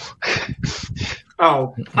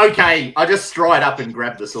 Oh, okay. I just stride up and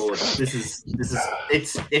grab the sword. This is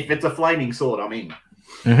if it's a flaming sword, I'm in.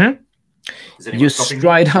 Mm-hmm. Is anyone You stopping me?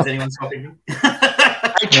 stride Is up. anyone stopping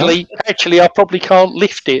me? Actually, I probably can't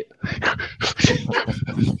lift it.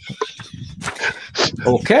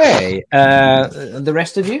 Okay. The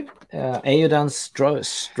rest of you, Aodan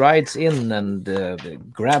strides in and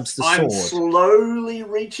grabs the I'm sword. slowly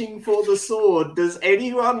reaching for the sword. Does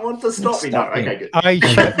anyone want to stop me? No. Stop me. Okay, good. I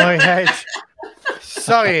shake my head,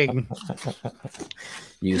 sighing.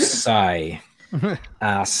 You sigh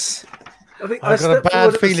as I think I've I got a step bad forward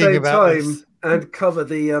at the feeling same about time this. and cover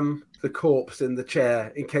the corpse in the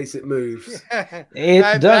chair in case it moves.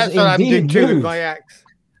 it does That's what I'm doing indeed too with move. my axe.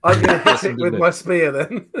 I'm going to Yes, hit it indeed with move. my spear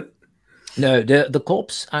then. No, the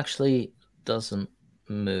corpse actually doesn't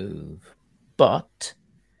move, but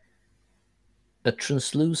a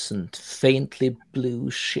translucent, faintly blue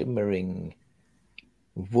shimmering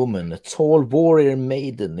woman, a tall warrior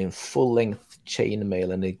maiden in full-length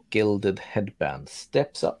chainmail and a gilded headband,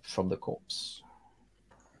 steps up from the corpse.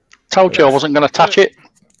 Told you I wasn't going to touch it.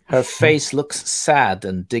 Her face looks sad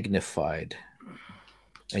and dignified,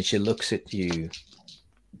 and she looks at you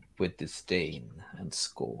with disdain and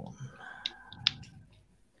scorn.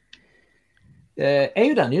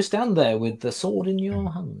 Aodan, you stand there with the sword in your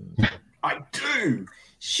hand. I do.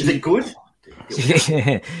 She, Is it good?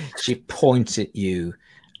 she points at you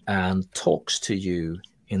and talks to you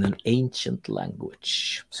in an ancient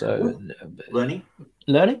language. So, Learning.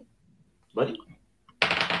 learning? Learning.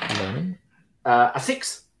 Learning. A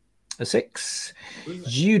 6. A 6.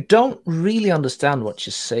 You don't really understand what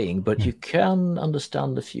she's saying, but you can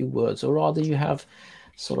understand a few words, or rather you have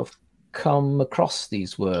sort of come across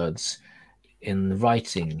these words in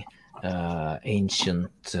writing,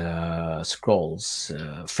 ancient scrolls,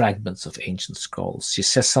 fragments of ancient scrolls. She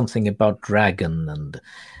says something about dragon and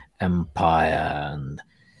empire and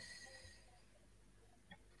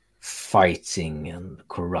fighting and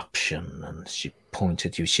corruption, and she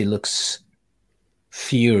pointed at you. She looks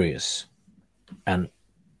furious and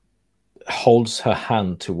holds her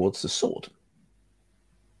hand towards the sword.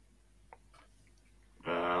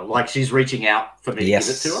 Like she's reaching out for me to give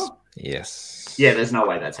it to her? Yes. Yeah, there's no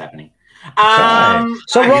way that's happening.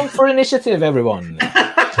 So roll for initiative, everyone. A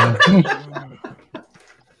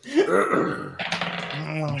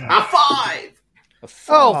 5!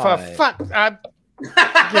 Oh, for fuck!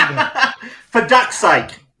 For duck's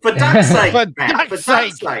sake. For duck's sake. For Matt, duck's for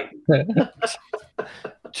duck's sake.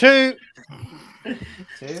 sake.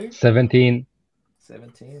 2. 17.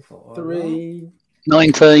 17 for 3.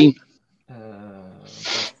 19.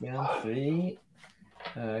 Bastian, 3.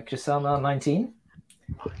 Krisanna, 19.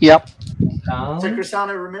 Yep. So,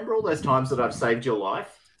 Chrisana, remember all those times that I've saved your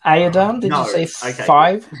life? Aodan, did No. you say Okay.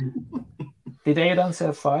 5? Did Aodan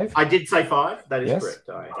say 5? I did say 5. That is Yes. correct.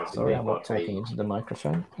 I have to Sorry, be I'm not quite talking into the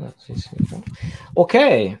microphone.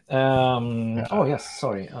 Okay. Oh, yes.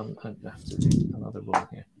 Sorry. I have to do another roll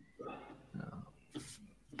here.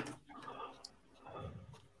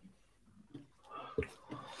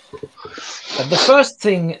 The first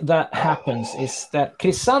thing that happens is that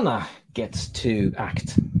Krisanna gets to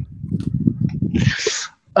act.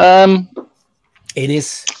 It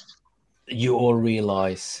is, you all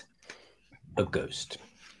realize, a ghost.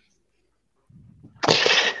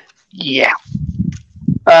 Yeah.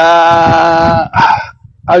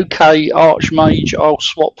 Okay, Archmage, I'll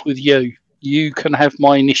swap with you. You can have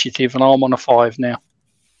my initiative, and I'm on a 5 now.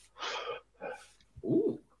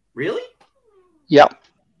 Ooh, really? Yep.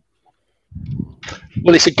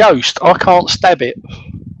 Well, it's a ghost. I can't stab it.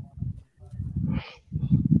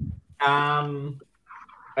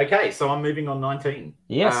 Okay, so I'm moving on 19.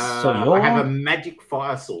 Yes, so you're... I have a magic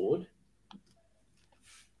fire sword,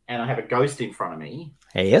 and I have a ghost in front of me,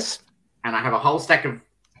 Yes. and I have a whole stack of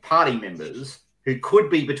party members who could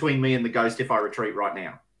be between me and the ghost if I retreat right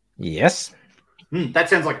now. Yes. That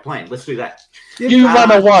sounds like a plan. Let's do that. You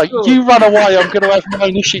run away. Sure. You run away. I'm going to have my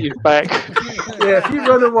initiative back. Yeah, if you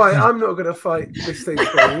run away, I'm not going to fight this thing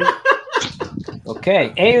for you. Okay,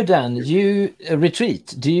 Aodan, you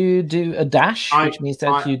retreat. Do you do a dash, which means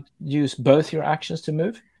that you use both your actions to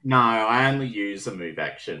move? No, I only use a move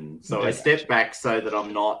action. So I step back so that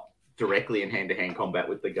I'm not directly in hand-to-hand combat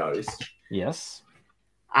with the ghost. Yes.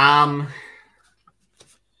 And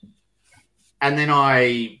then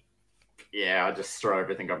I just throw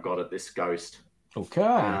everything I've got at this ghost. Okay.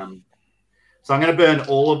 So I'm going to burn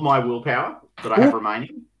all of my willpower that I have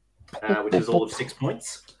remaining, which is all of 6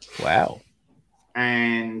 points, Wow.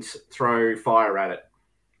 and throw fire at it.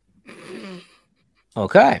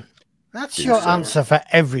 Okay. That's your answer for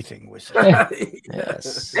everything, Wizard.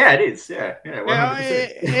 Yes. Yeah, it is. Yeah,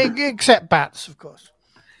 100%. Except bats, of course.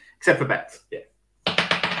 Except for bats. Yeah.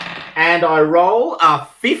 And I roll a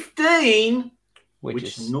 15.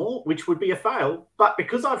 which would be a fail. But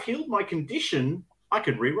because I've healed my condition, I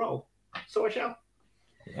can re-roll. So I shall.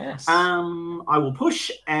 Yes. I will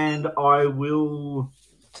push, and I will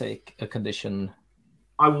take a condition.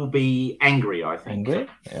 I will be angry, I think. Angry?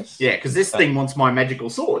 Yes. Yeah, because this thing wants my magical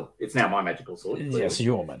sword. It's now my magical sword. Yes,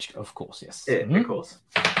 your magic, of course, yes. Yeah, of course.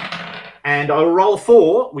 And I will roll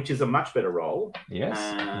 4, which is a much better roll. Yes.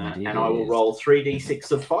 And I will roll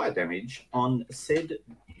 3d6 of fire damage on said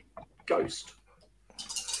ghost.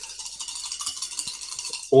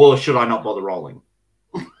 Or should I not bother rolling?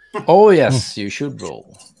 Oh, yes, you should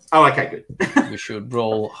roll. Oh, okay, good. You should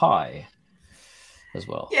roll high as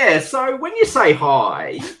well. Yeah, so when you say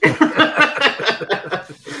high...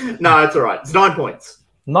 No, it's all right. It's 9 points.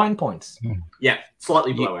 9 points. Yeah,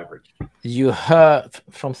 slightly below average. You hurl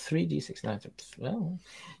from 3d6. Well,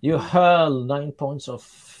 you hurl 9 points of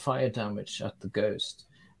fire damage at the ghost,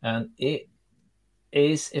 and it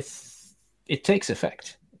takes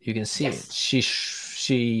effect. You can see it.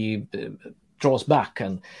 She draws back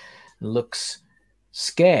and looks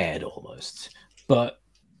scared almost, but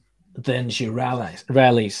then she rallies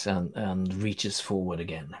and reaches forward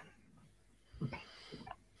again.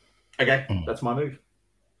 Okay, that's my move.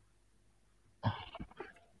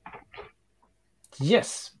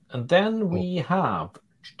 Yes, and then we have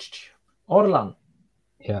Orlan.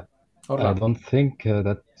 Yeah, Orlan. I don't think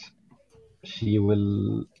that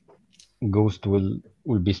Ghost will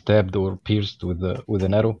be stabbed or pierced with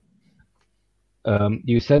an arrow.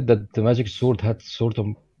 You said that the magic sword had sort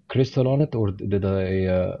of crystal on it, or did I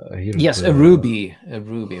hear? Yes, a ruby, a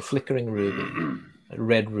flickering ruby, a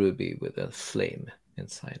red ruby with a flame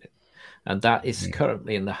inside it, and that is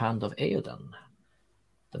currently in the hand of Eodan,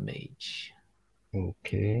 the mage.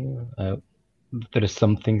 Okay, there is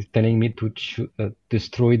something telling me to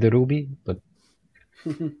destroy the ruby, but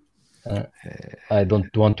I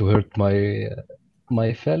don't want to hurt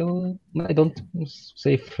my fellow. I don't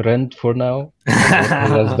say friend for now.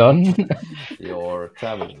 That's done. Your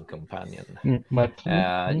traveling companion.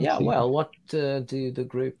 Yeah. Well, what do the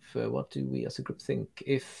group? What do we as a group think?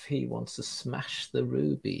 If he wants to smash the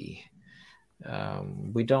ruby,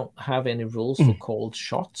 we don't have any rules for cold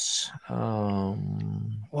shots.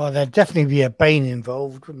 Well, there'd definitely be a bane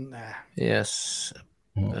involved, wouldn't there? Yes.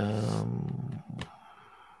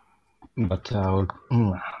 But I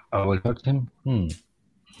will hurt him.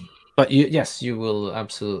 But you will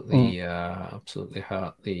absolutely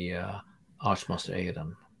hurt the Archmaster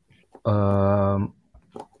Eodan.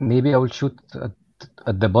 Maybe I will shoot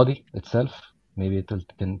at the body itself. Maybe it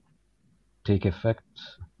can take effect.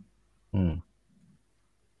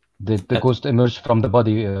 Did the ghost emerge from the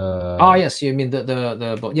body? Yes, you mean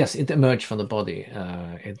the yes, it emerged from the body.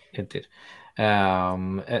 It did.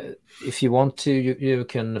 If you want to, you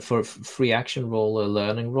can, for free action, roll a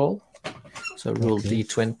learning roll. So roll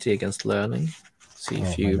d20 against learning. See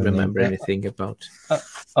if you remember anything about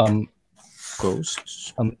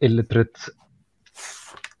ghosts. I'm illiterate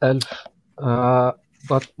elf,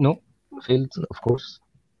 but no, failed, of course.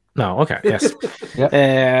 No, okay, yes.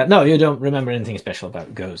 Yeah. No, you don't remember anything special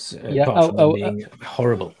about ghosts, apart from them being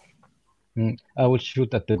horrible. I will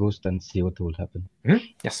shoot at the ghost and see what will happen.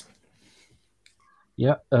 Yes.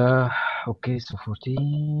 Yeah. Okay, so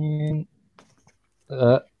 14.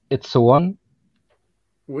 It's a 1.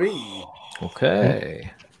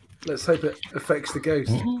 Okay. Let's hope it affects the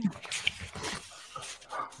ghost.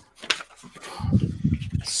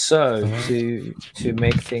 So to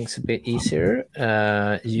make things a bit easier,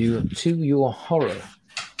 you, to your horror,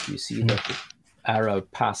 you see that the arrow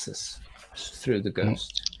passes through the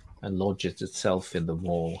ghost and lodges itself in the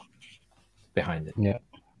wall behind it. Yeah.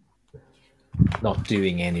 Not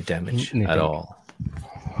doing any damage at all.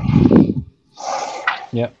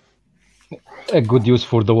 Yeah. A good use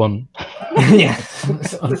for the 1. Yeah,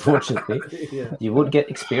 unfortunately. You would get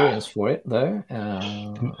experience for it, though.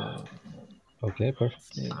 Okay,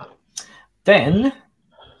 perfect. Yeah. Then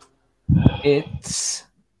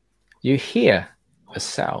you hear a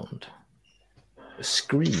sound, a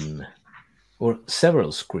scream, or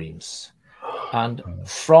several screams, and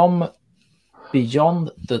from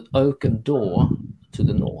beyond the oaken door to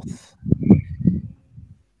the north,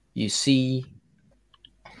 you see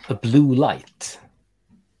a blue light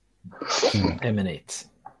emanate.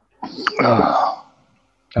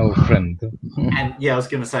 Our friend. And yeah, I was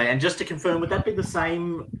going to say, and just to confirm, would that be the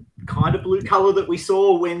same kind of blue color that we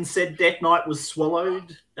saw when said Death Knight was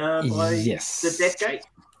swallowed by the Death Gate?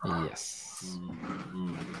 Yes.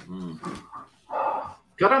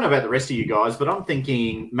 I don't know about the rest of you guys, but I'm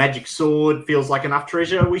thinking magic sword feels like enough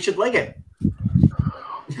treasure. We should leg it.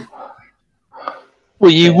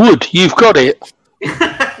 Well, you would. You've got it.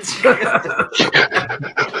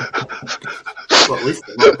 What list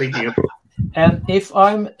am I thinking of? And if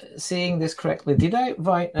I'm seeing this correctly, did I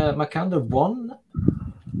write Makander 1?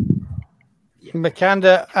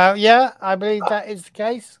 Makanda, yeah, I believe that is the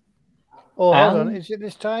case. Oh, hold on, is it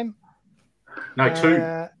this time? No, 2.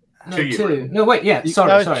 No, 2. 2. No, wait, yeah,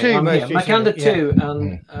 sorry. No, 2 I'm here. most Makander recently, 2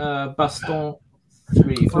 and Baston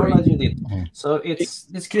 3. All you did. So it's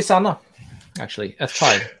Krisanna, actually, at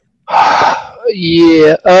 5.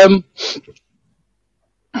 Yeah.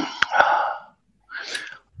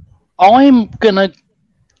 I'm gonna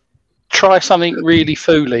try something really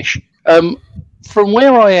foolish. From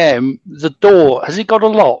where I am, the door has it got a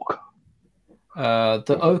lock?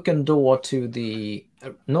 The oaken door to the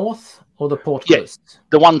north or the portcullis? Yeah,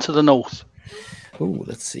 the one to the north. Oh,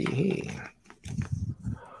 let's see here.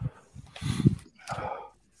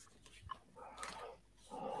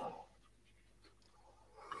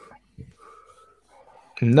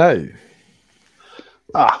 No.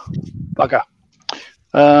 Ah, bugger.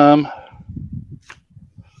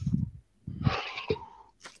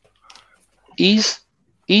 Is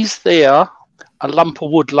there a lump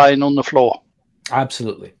of wood laying on the floor?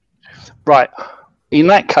 Absolutely. Right. In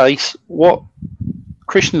that case, what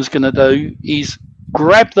Krishna's going to do is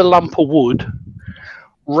grab the lump of wood,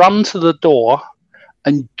 run to the door,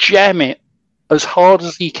 and jam it as hard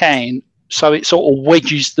as he can so it sort of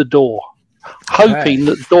wedges the door, hoping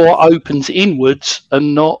that the door opens inwards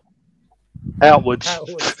and not outwards.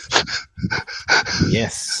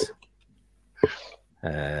 Yes.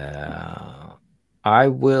 I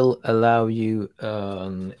will allow you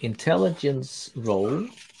an intelligence roll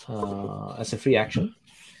as a free action.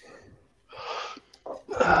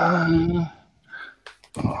 I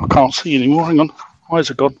can't see anymore. Hang on.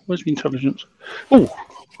 Eyes are gone. Where's my intelligence? Oh,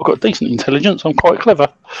 I've got decent intelligence. I'm quite clever.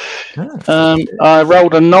 I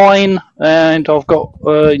rolled a 9 and I've got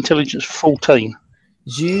intelligence 14.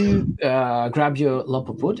 You grab your lump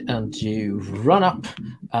of wood and you run up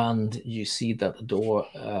and you see that the door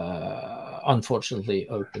unfortunately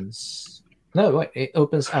opens. No, wait, it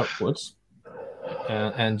opens outwards,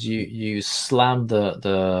 and you slam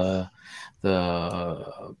the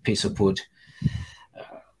piece of wood,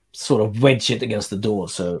 sort of wedge it against the door,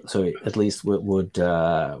 so it at least would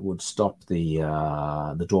stop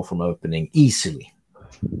the door from opening easily.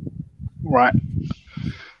 Right.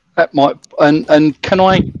 That might and can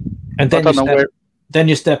I? And then I don't know where. Then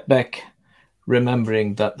you step back,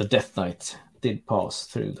 remembering that the Death Knight did pass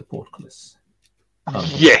through the portcullis.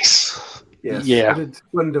 Yes. Yes. Yeah. I did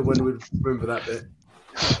wonder when we'd remember that bit.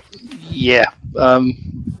 Yeah.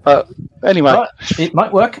 But anyway, But it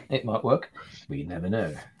might work. It might work. We never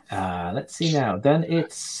know. Let's see now. Then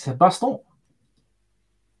it's Baston.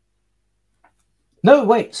 No,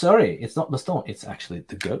 wait. Sorry, it's not Baston. It's actually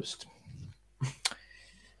the ghost,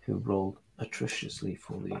 who rolled atrociously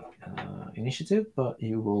for the initiative, but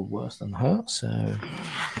you rolled worse than her, so...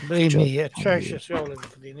 Believe me, atrocious rolling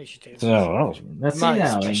for the initiative. So, let's see My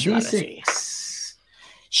now. In speciality. D6,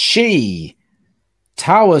 she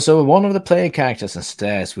towers over one of the player characters and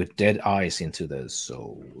stares with dead eyes into their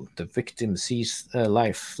soul. The victim sees their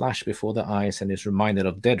life flash before their eyes and is reminded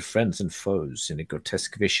of dead friends and foes in a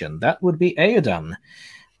grotesque vision. That would be Aodan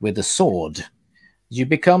with the sword. You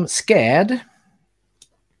become scared.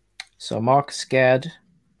 So Mark, scared.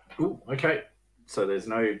 Ooh, okay. So there's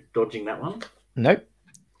no dodging that one? Nope.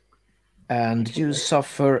 And you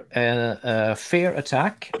suffer a fear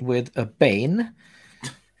attack with a bane.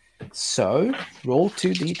 So roll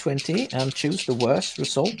 2d20 and choose the worst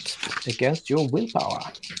result against your willpower.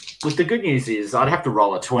 But the good news is I'd have to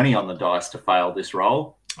roll a 20 on the dice to fail this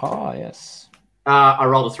roll. Ah, yes. I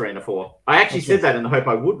rolled a 3 and a 4. I actually said that in the hope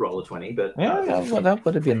I would roll a 20, but Yeah, well, that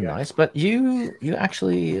would have been nice. But you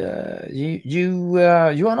actually you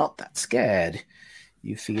are not that scared.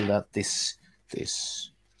 You feel that this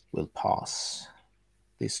will pass.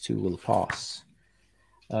 This too will pass.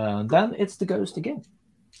 Then it's the ghost again.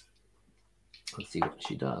 Let's see what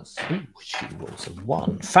she does. Ooh, she rolls a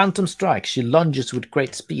 1. Phantom Strike. She lunges with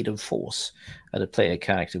great speed and force at a player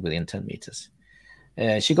character within 10 meters.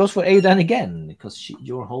 She goes for Aidan again because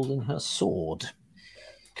you're holding her sword.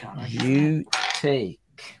 You take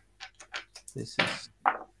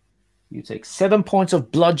 7 points of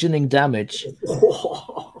bludgeoning damage,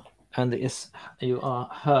 and you are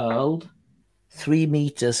hurled 3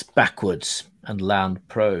 meters backwards and land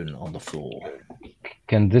prone on the floor.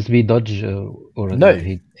 Can this be dodge or No,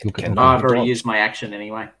 he took it? cannot. I've already dodge. used my action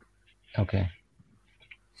anyway. Okay.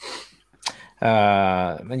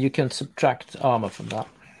 And you can subtract armor from that.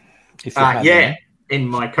 If you have Yeah, any. in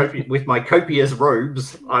my copious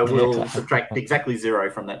robes, I will subtract exactly 0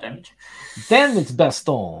 from that damage. Then it's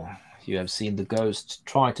Baston. You have seen the ghost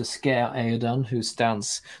try to scare Aedan, who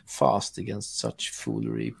stands fast against such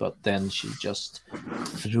foolery, but then she just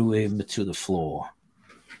threw him to the floor.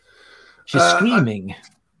 She's screaming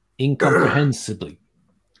incomprehensibly.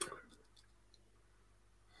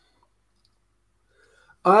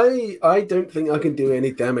 I don't think I can do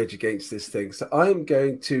any damage against this thing, so I'm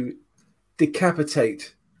going to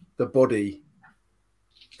decapitate the body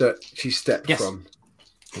that she stepped from.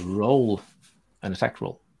 Roll an attack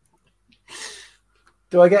roll.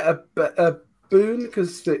 Do I get a boon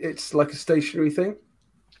because it's like a stationary thing?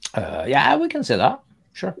 Yeah, we can say that.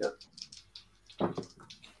 Sure. Yeah.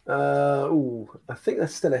 I think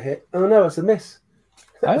that's still a hit. Oh no, it's a miss.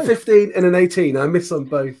 15 and an 18. I miss on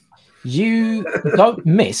both. You don't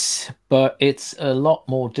miss, but it's a lot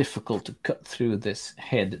more difficult to cut through this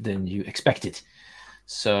head than you expected.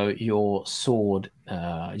 So your sword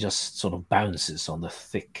just sort of bounces on the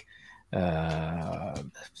thick,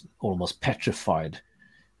 almost petrified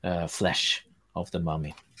flesh of the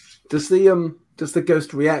mummy. Does the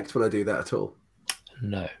ghost react when I do that at all?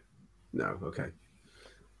 No. No. Okay.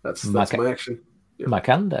 That's my action. Yeah.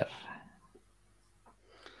 Makander.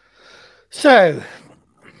 So,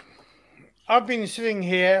 I've been sitting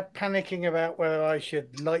here panicking about whether I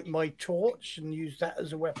should light my torch and use that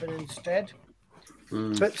as a weapon instead.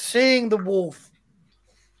 But seeing the wolf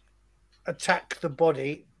attack the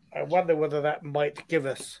body, I wonder whether that might give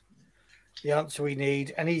us the answer we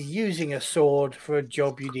need. And he's using a sword for a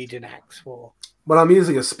job you need an axe for. Well, I'm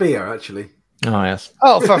using a spear, actually. Oh, yes.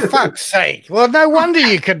 Oh, for fuck's sake. Well, no wonder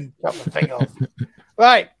you couldn't chop the thing off.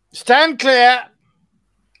 Right, stand clear.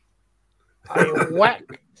 I whack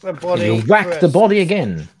the body. You whack the body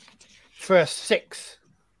again. For a 6.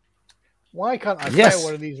 Why can't I fail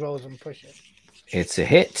one of these rolls and push it? It's a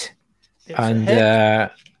hit. You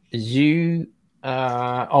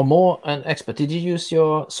are more an expert. Did you use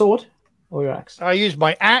your sword or your axe? I used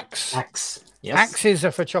my axe. Axe. Yes. Axes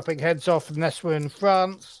are for chopping heads off unless we're in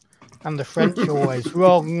France, and the French are always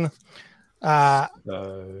wrong.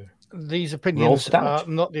 These opinions are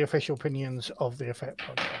not the official opinions of the Effect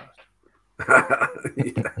Podcast.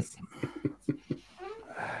 Yes.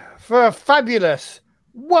 For a fabulous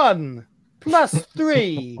 1 +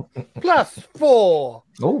 3 + 4.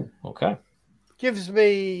 Oh, okay. Gives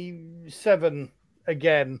me 7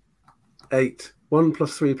 again. 8. 1 +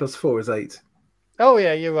 3 + 4 is 8. Oh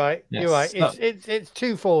yeah, you're right. Yes. You're right. It's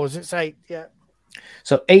 2 4s. It's 8. Yeah.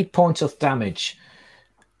 So 8 points of damage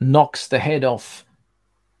knocks the head off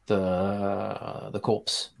the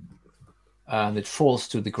corpse, and it falls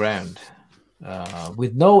to the ground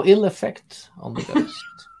with no ill effect on the ghost.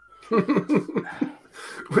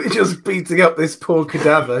 We're just beating up this poor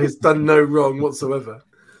cadaver who's done no wrong whatsoever.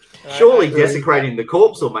 Surely desecrating the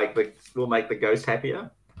corpse will make the ghost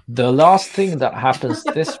happier. The last thing that happens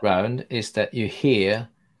this round is that you hear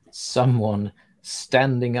someone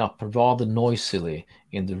standing up rather noisily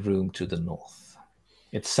in the room to the north.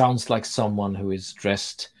 It sounds like someone who is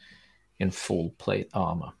dressed in full plate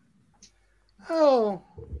armor. Oh,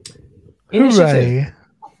 Initiative.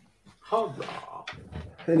 Hurrah!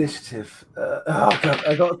 Initiative. Oh god,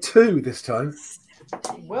 I got a 2 this time.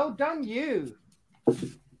 Well done, you.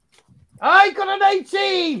 I got an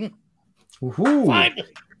 18. Woohoo!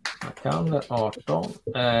 Finally. Makander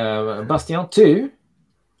 18. Bastien 2.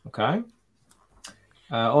 Okay.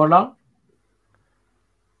 Orla?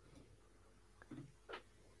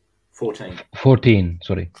 14. 14,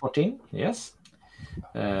 sorry. 14, yes.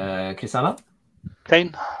 Krisanna?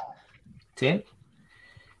 10. 10.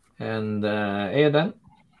 And Aedan?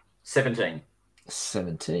 17.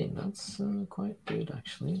 17. That's quite good,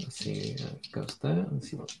 actually. Let's see how it goes there and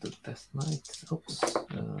see what the Death Knight. Oops.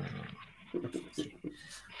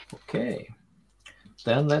 Okay.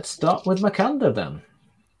 Then let's start with Makander then.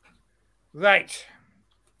 Right.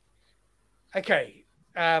 Okay.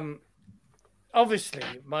 Obviously,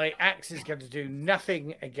 my axe is going to do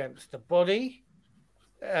nothing against the body.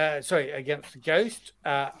 Against the ghost.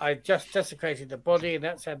 I just desecrated the body, and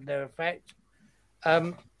that's had no effect.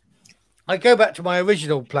 I go back to my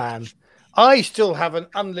original plan. I still have an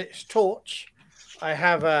unlit torch. I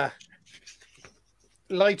have a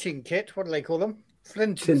lighting kit. What do they call them?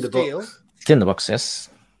 Flint and steel. Tinderbox, yes.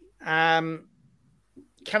 Can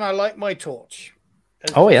I light my torch?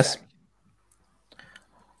 Oh, yes.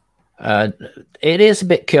 It is a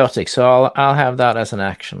bit chaotic, so I'll have that as an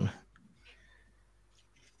action.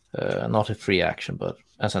 Not a free action, but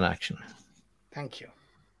as an action. Thank you.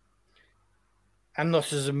 And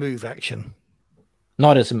not as a move action.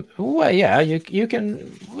 Not as a... Well, yeah, you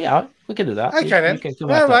can... Yeah, we can do that. Okay, then. You can All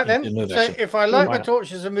convert right, that then. into move So action. if I like Why the not?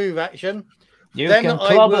 torch as a move action, You then can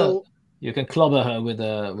I clobber. will You can clobber her with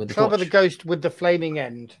the cover torch. the ghost with the flaming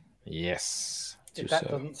end. Yes. If do that so.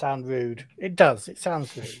 doesn't sound rude. It does. It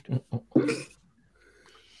sounds rude.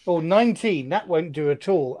 Oh, 19. That won't do at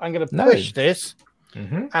all. I'm going to No. push this,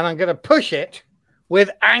 Mhm. and I'm going to push it with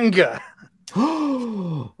anger.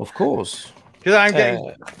 Of course. Because I'm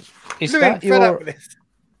getting Is fluent that fed up your? with this.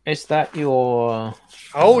 Is that your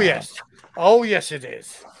Oh, yes. Oh, yes, it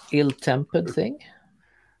is. ill-tempered thing?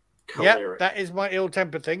 Yep, Choleric. that is my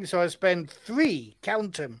ill-tempered thing. So I spend 3,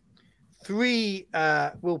 count them, 3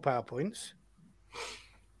 willpower points.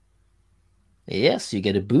 Yes, you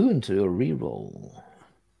get a boon to your reroll.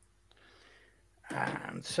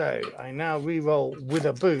 And so I now re-roll with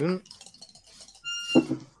a boon.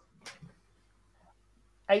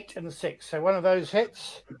 8 and 6. So one of those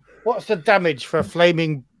hits. What's the damage for a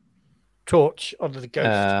flaming torch onto the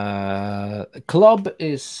ghost? Club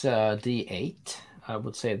is D8. I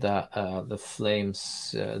would say that the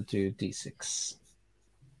flames do D6.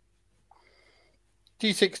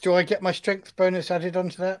 D6, do I get my strength bonus added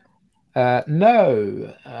onto that?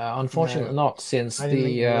 No, unfortunately No. not, since I didn't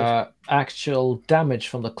think the there actual damage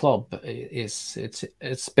from the club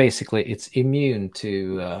it's basically it's immune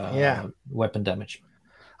to Yeah. weapon damage.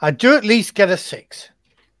 I do at least get a 6.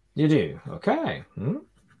 You do, okay.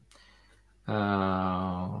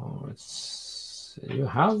 You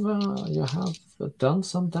have done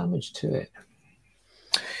some damage to it.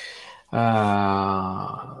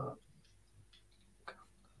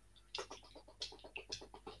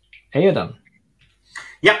 Aedan.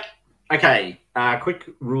 Yep. Okay. Quick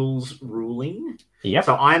ruling. Yep.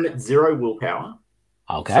 So I'm at 0 willpower.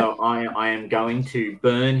 Okay. So I am going to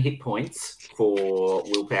burn hit points for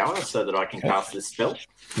willpower so that I can cast this spell.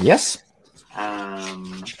 Yes.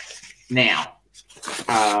 Now,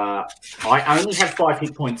 I only have 5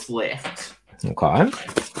 hit points left Okay.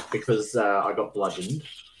 because I got bludgeoned.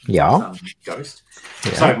 Yeah. Some ghost.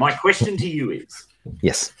 Yeah. So my question to you is: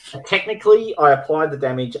 Yes. technically, I applied the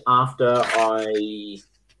damage after I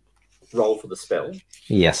roll for the spell.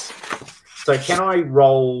 Yes. So can I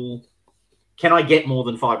roll? Can I get more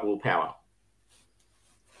than 5 willpower?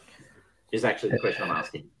 Is actually the question I'm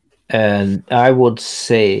asking. And I would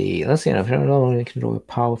say, let's see, if you only can draw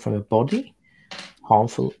power from a body,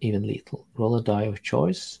 harmful, even lethal. Roll a die of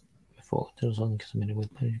choice before there's only so many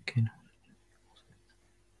willpower you can.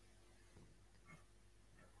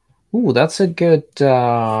 Ooh, that's a good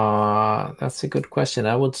question.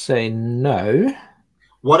 I would say no.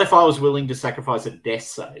 What if I was willing to sacrifice a death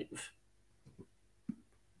save?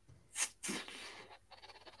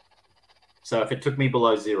 So if it took me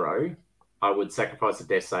below 0, I would sacrifice a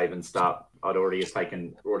death save and start. I'd already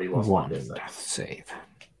lost One my death save. death save.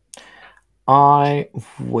 I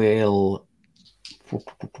will.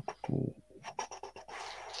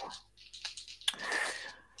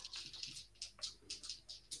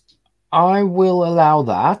 I will allow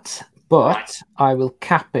that, but Right. I will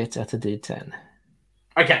cap it at a D10.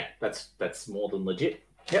 Okay, that's more than legit.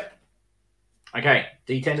 Yep. Okay,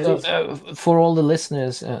 D10 it So, is. for all the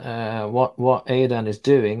listeners, what Aedan is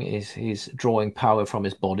doing is he's drawing power from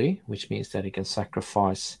his body, which means that he can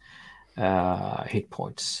sacrifice hit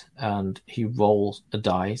points, and he rolls a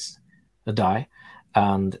die,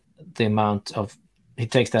 and the amount of he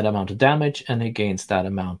takes that amount of damage, and he gains that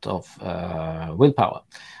amount of willpower.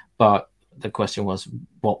 But the question was,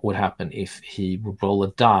 what would happen if he would roll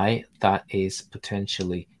a die that is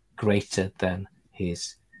potentially greater than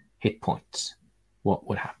his hit points? What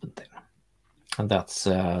would happen then? And that's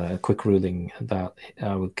a quick ruling that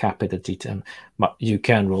I will cap it at D10. But you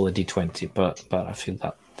can roll a D20, but I feel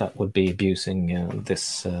that would be abusing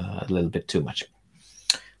this a little bit too much.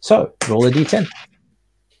 So roll a D10.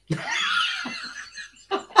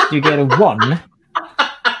 You get a 1.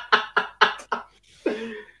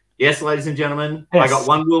 Yes, ladies and gentlemen, Yes. I got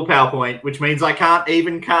 1 willpower point, which means I can't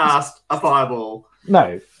even cast a fireball.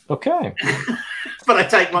 No. Okay. But I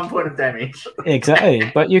take 1 point of damage.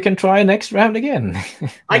 Exactly. But you can try next round again.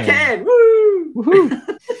 I can. Woo! Woohoo.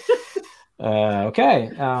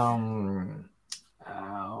 Okay.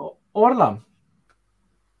 Orla.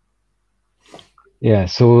 Yeah,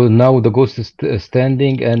 so now the ghost is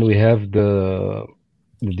standing, and we have the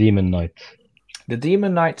demon knight. The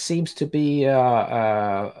demon knight seems to be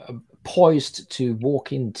poised to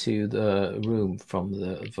walk into the room from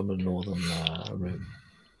the northern room.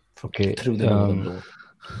 Okay. Through the northern door.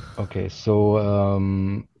 Okay, so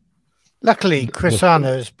Luckily,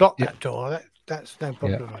 Crisano has blocked Yeah. that door. That's no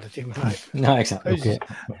problem with the demon knight. No, exactly. Those- okay,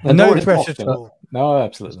 The No door is pressure blocked, at but- all. No,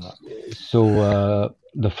 absolutely not. so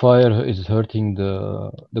the fire is hurting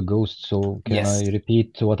the ghost. So can Yes. I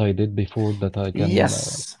repeat what I did before that I can?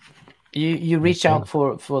 Yes. You reach out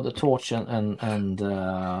for the torch and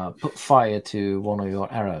put fire to one of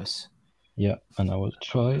your arrows. Yeah, and I will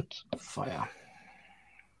try it. Fire.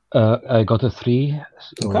 I got a 3,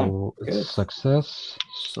 so Okay, good. success.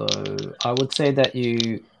 So I would say that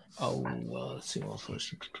you. Oh, well, let's see what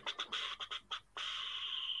first.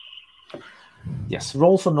 Yes,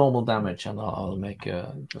 roll for normal damage, and I'll make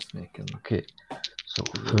just make an. Okay, so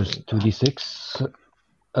first 2d6,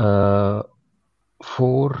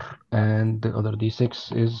 4, and the other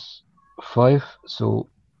d6 is 5, so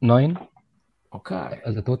 9 Okay.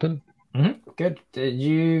 as a total. Good.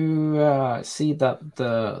 You see that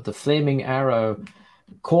the flaming arrow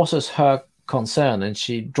causes her concern, and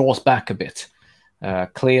she draws back a bit,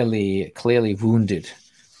 clearly wounded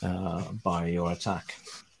by your attack.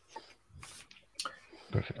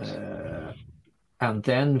 Perfect. And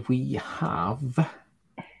then we have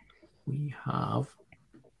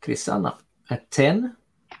Krisanna at 10.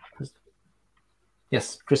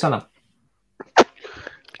 Yes, Krisanna.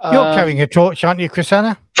 You're carrying a torch, aren't you,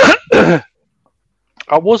 Krisanna?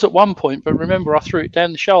 I was at one point, but remember I threw it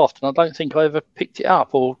down the shaft, and I don't think I ever picked it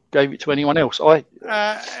up or gave it to anyone else.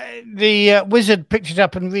 The wizard picked it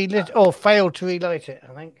up and relit, or failed to relight it,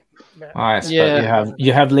 I think. Yes, Yeah. but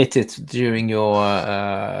you have lit it during your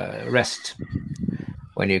rest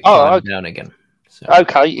when you climb down again. So.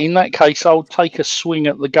 Okay, in that case, I'll take a swing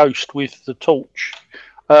at the ghost with the torch.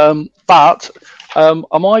 But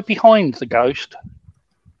am I behind the ghost?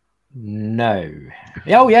 No.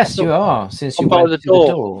 Oh, yes, you are. Since you I'm by went the to door.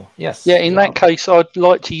 the door. Yes. Yeah, in that case, I'd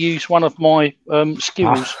like to use one of my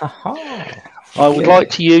skills. I would like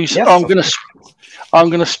to use. Yes. I'm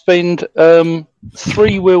going to spend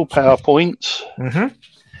 3 willpower points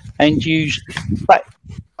and use.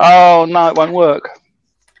 Oh no, it won't work.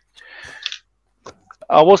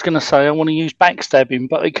 I was going to say I want to use backstabbing,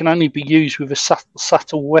 but it can only be used with a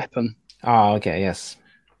subtle weapon. Oh, okay. Yes.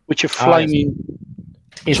 Which are flaming.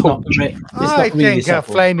 It's not. I think a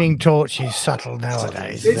flaming torch is subtle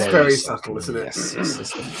nowadays. It's very subtle, isn't it? Yes,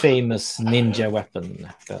 it's a famous ninja weapon.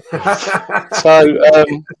 So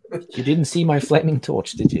you didn't see my flaming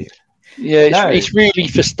torch, did you? Yeah, it's really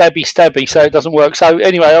for stabby, so it doesn't work. So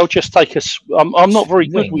anyway, I'll just take a. I'm not very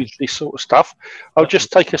good with this sort of stuff. I'll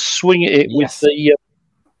just take a swing at it with the.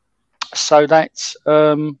 So that's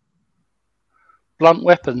blunt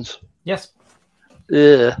weapons. Yes.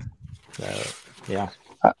 Yeah. Yeah.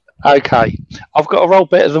 Okay, I've got to roll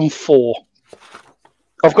better than 4.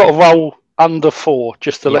 I've got to roll under 4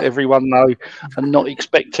 just to let everyone know and not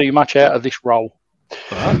expect too much out of this roll.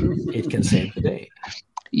 But it can save the day.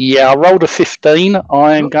 Yeah, I rolled a 15.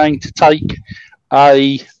 I am going to take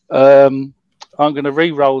a. I'm going to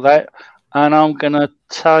re-roll that, and I'm going to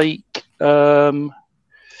take. I'm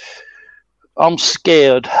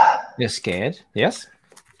scared. You're scared? Yes.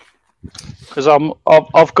 Because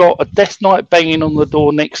I've got a Death Knight banging on the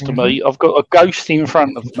door next to me. I've got a ghost in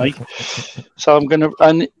front of me, so I'm going to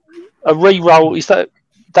and a re-roll.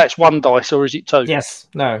 That's 1 dice or is it 2? Yes,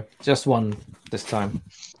 no, just 1 this time.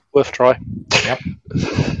 Worth try. Yep.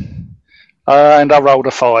 And I rolled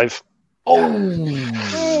a 5.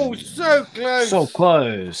 Oh, so close! So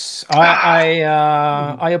close.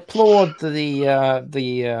 I applaud the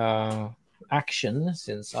action,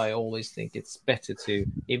 since I always think it's better to,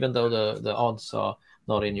 even though the odds are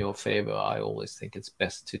not in your favor, I always think it's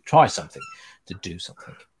best to try something, to do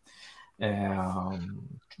something.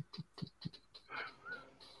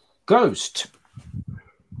 Ghost.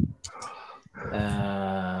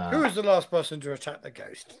 Who was the last person to attack the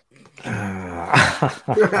ghost?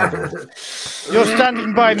 You're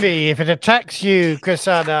standing by me. If it attacks you,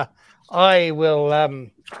 Krisanna, I will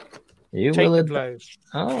you take will the blows.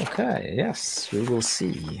 Okay, yes, we will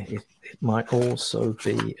see. It might also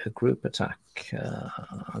be a group attack.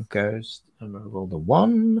 Ghost, roll the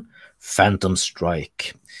 1. Phantom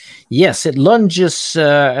Strike. Yes, it lunges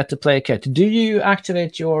at the player character. Do you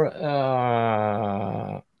activate your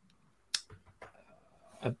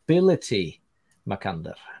ability,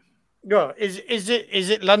 Makander? No, is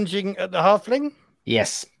it lunging at the halfling?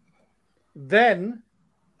 Yes. Then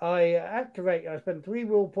I activate. I spend 3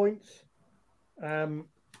 will points,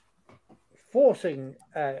 forcing,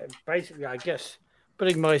 basically, I guess,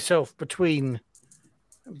 putting myself between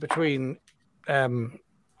the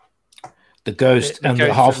ghost and the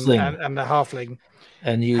halfling, and the halfling,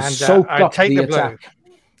 and you soak up take the blow. attack,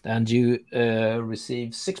 and you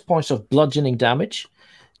receive 6 points of bludgeoning damage.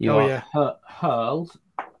 You are hurled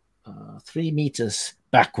 3 meters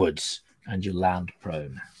backwards, and you land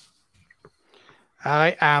prone.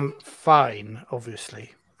 I am fine,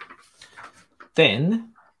 obviously.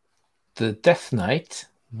 Then the Death Knight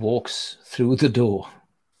walks through the door,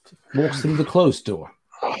 walks through the closed door,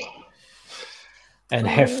 and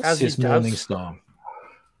hefts As he his does. morning star.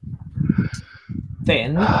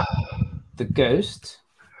 Then the ghost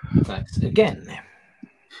attacks again.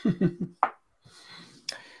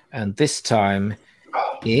 And this time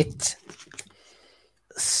it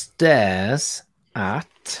stares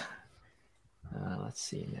at. Let's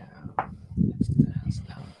see now. It stares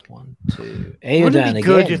at 1, 2. Wouldn't Aodan it be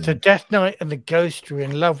good again. if the Death Knight and the Ghost were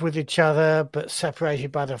in love with each other, but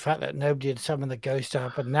separated by the fact that nobody had summoned the Ghost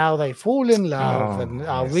up, and now they fall in love and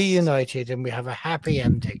are yes. reunited, and we have a happy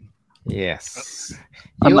ending. Yes.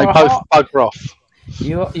 And they both bugger off.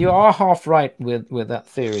 You are half right with that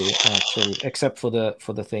theory, actually, except for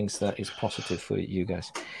the things that is positive for you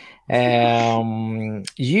guys. You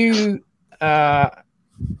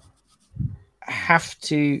have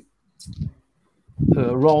to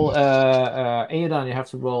roll. Aodan, you have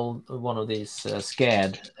to roll one of these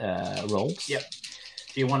scared rolls. Yep.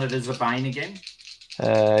 Do you want it as a Bane again?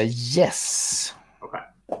 Yes. Okay.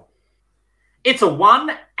 It's a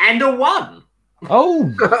 1 and a 1.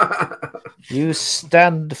 Oh, you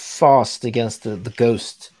stand fast against the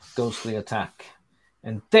ghostly attack,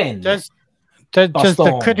 and then Does the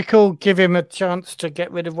Baston. critical give him a chance to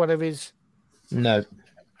get rid of one of his? No.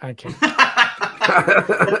 Okay.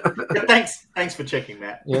 Thanks for checking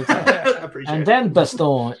that. Yeah, I appreciate And it. then,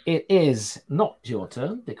 Baston, it is not your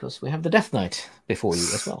turn because we have the Death Knight before you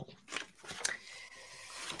as well.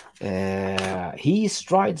 He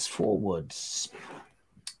strides forwards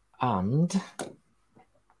and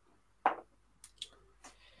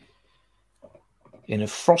in a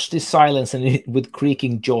frosty silence and with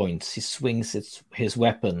creaking joints, he swings his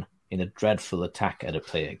weapon in a dreadful attack at a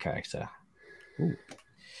player character. Ooh.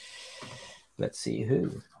 Let's see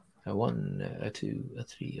who. A 1, a 2, a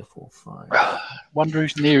 3, a 4, 5. Wonder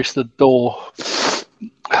who's nearest the door. It's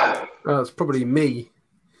probably me.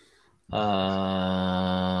 Yes.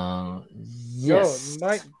 Oh,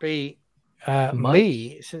 might be Might-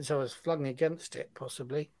 me, since I was flung against it,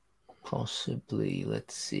 possibly. Possibly.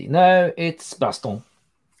 Let's see. No, it's Baston.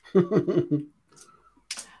 We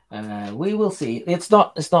will see. It's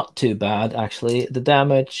not too bad actually. The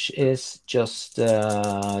damage is just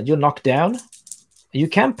you're knocked down. You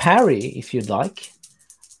can parry if you'd like.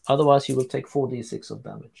 Otherwise, you will take 4d6 of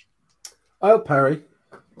damage. I'll parry.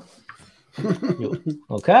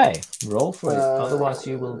 Okay, roll for it. Otherwise,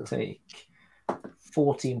 you will take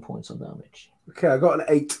 14 points of damage. Okay, I got an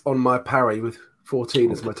 8 on my parry with 14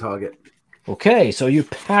 as my target. Okay, so you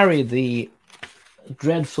parry the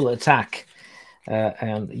dreadful attack,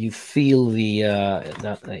 and you feel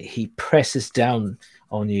that he presses down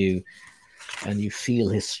on you, and you feel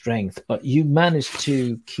his strength, but you manage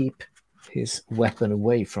to keep his weapon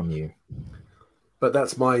away from you. But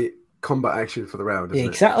that's my combat action for the round, isn't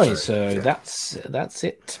Exactly. it? So yeah. that's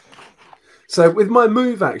it. So with my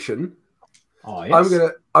move action, Oh, yes.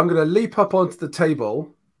 I'm gonna leap up onto the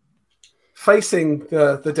table, facing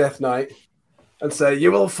the Death Knight, and say,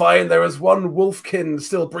 "You will find there is one wolfkin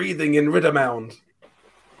still breathing in Riddermound."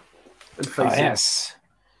 And face Oh, him. yes.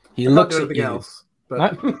 He I can't looks do at anything you. else.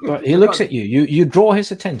 But No, but he looks at you. You draw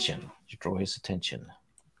his attention. You draw his attention.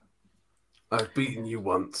 I've beaten you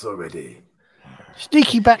once already.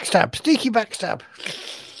 Sneaky backstab, sneaky backstab.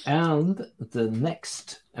 And the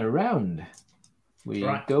next round, we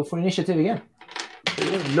Right. go for initiative again.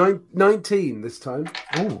 19 this time.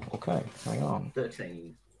 Oh, okay. Hang on.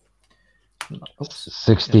 13. Oops.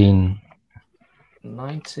 16.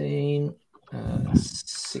 19,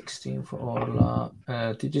 16 for Orla.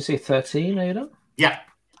 Did you say 13, Ada? Yeah.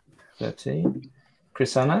 13.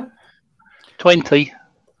 Chrisana? 20.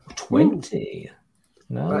 20.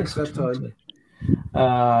 No, Backstab it's 20.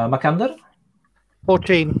 time. Makander?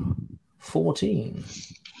 14. 14.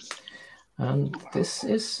 And this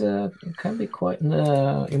is can be quite an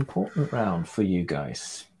important round for you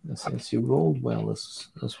guys, since you rolled well as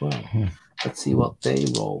well. Let's see what they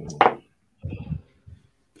roll.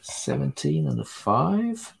 17 and a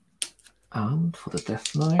 5. And for the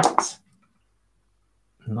Death Knight,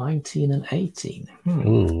 19 and 18.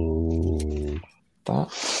 Ooh.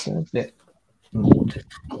 That's a bit more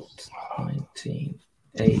difficult. 19,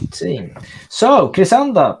 18. So,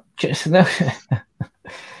 Chrysanda.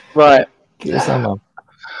 Right. Chrysanda.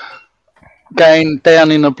 Going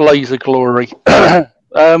down in a blaze of glory. I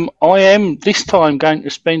am this time going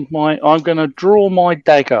to I'm going to draw my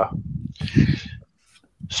dagger.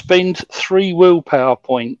 Spend 3 willpower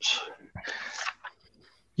points.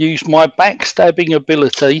 Use my backstabbing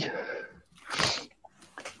ability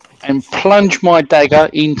and plunge my dagger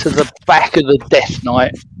into the back of the Death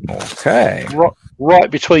Knight, Okay.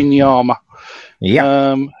 right between the armor.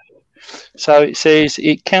 Yeah. So it says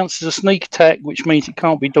it counts as a sneak attack, which means it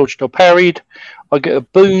can't be dodged or parried. I get a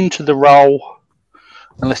boon to the roll.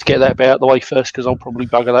 And let's get that bit out of the way first, because I'll probably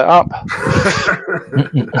bugger that up.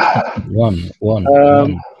 One.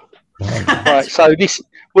 Right, so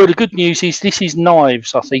the good news is this is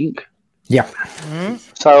knives, I think. Yeah.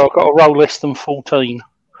 So I've got to roll less than 14.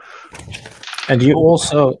 And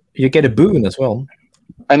you get a boon as well.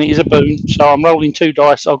 And it is a boon, so I'm rolling 2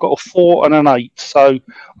 dice. I've got a 4 and an 8, so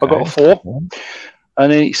I've got a 4.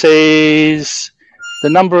 And then it says the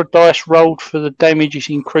number of dice rolled for the damage is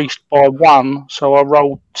increased by 1, so I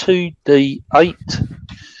rolled 2d8.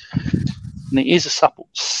 And it is a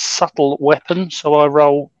subtle weapon, so I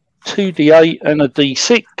roll 2d8 and a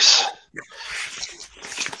d6.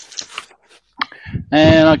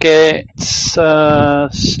 And I get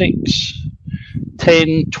 6,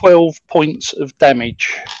 10, 12 points of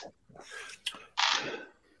damage.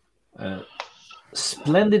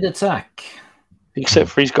 Splendid attack. Except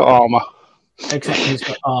for he's got armor. Except he's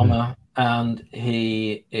got armor, and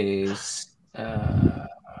he's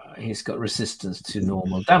got resistance to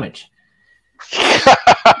normal damage.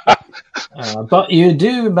 But you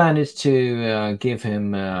do manage to give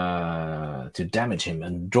him to damage him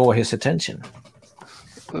and draw his attention.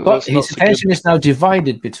 But his attention is now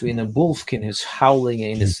divided between a wolfkin who's howling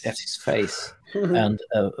at his face and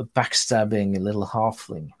a backstabbing little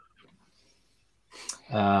halfling.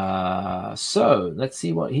 So let's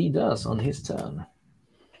see what he does on his turn.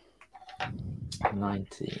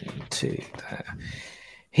 19-2.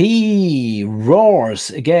 He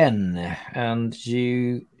roars again, and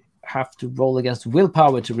you have to roll against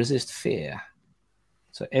willpower to resist fear.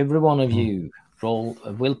 So every one of you roll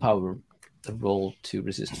a willpower roll to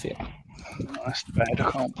resist fear. That's bad. I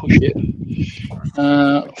can't push it.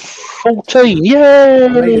 14. Yay!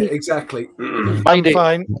 Made it, exactly. Made it.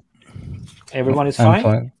 Fine. Everyone is I'm fine?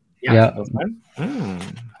 fine. Yeah.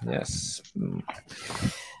 Yes.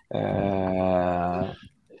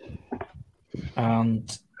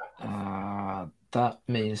 And that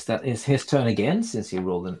means that it's his turn again, since he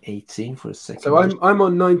rolled an 18 for a second. So I'm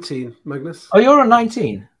on 19, Magnus. Oh, you're on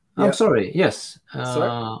 19. Yeah. I'm sorry. Yes.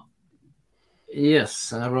 Sorry?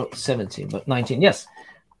 Yes, I wrote 17, but 19. Yes.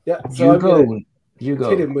 Yeah. So you go.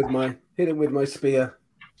 Hit him with my spear.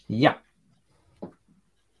 Yeah.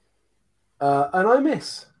 And I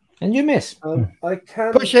miss. And you miss. I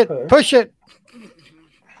can Push it. Push it.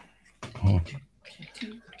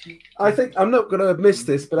 I think I'm not going to miss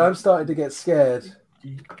this, but I'm starting to get scared.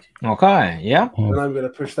 Okay. Yeah. And I'm going to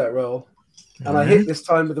push that roll. And I hit this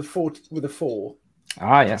time with a 4.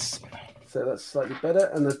 Ah, yes. So that's slightly better.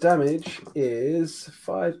 And the damage is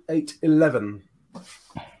 5, 8, 11.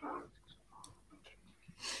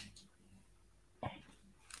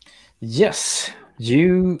 Yes.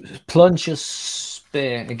 You plunge your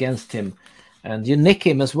spear against him, and you nick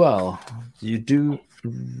him as well. You do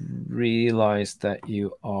realize that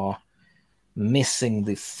you are missing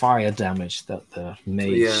the fire damage that the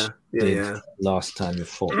mage did last time you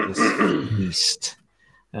fought this beast.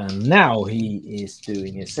 And now he is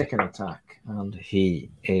doing his second attack, and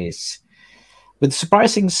he is, with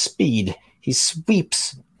surprising speed, he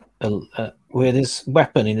sweeps with his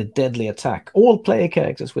weapon in a deadly attack. All player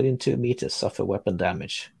characters within 2 meters suffer weapon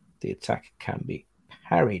damage. The attack can be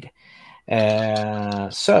parried.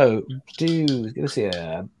 So, let's see,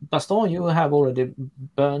 Baston, you have already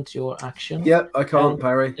burnt your action. Yep, I can't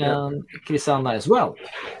parry. And Krisanna as well.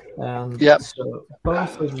 Yep. So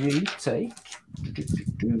both of you take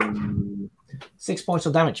 6 points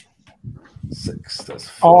of damage. 6, that's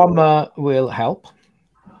 4. Armor will help.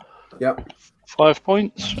 Yep. 5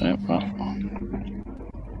 points. Yep. I'm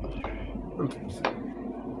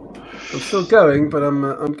still going, but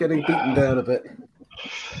I'm getting beaten down a bit.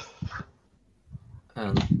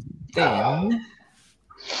 And then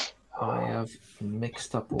I have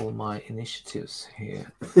mixed up all my initiatives here.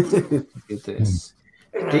 With this.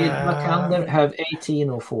 Did Makander have 18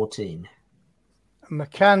 or 14?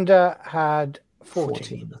 Makanda had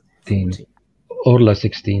 14. 14. Orla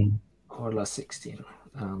 16. Orla 16.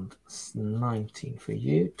 And 19 for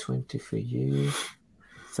you, 20 for you,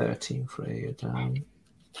 13 for you down.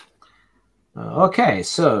 Okay,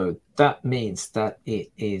 so that means that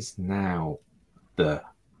it is now the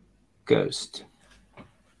ghost.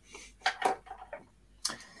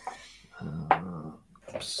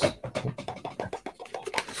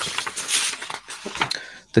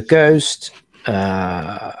 The ghost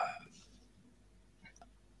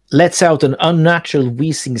lets out an unnatural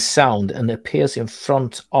wheezing sound and appears in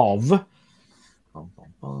front of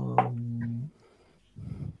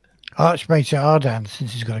Archmage Ardan,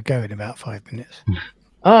 since he's got to go in about 5 minutes.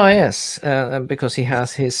 Oh yes, because he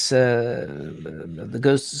has his the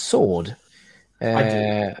ghost sword,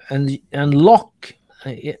 and lock.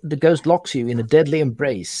 The ghost locks you in a deadly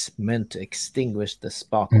embrace meant to extinguish the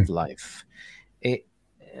spark of life. It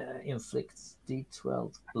inflicts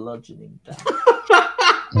D12 bludgeoning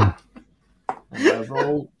damage. And I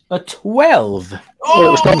roll a 12. Well,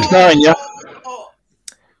 it was not snowing, yeah.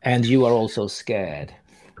 And you are also scared.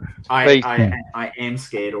 I am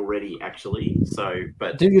scared already, actually. So,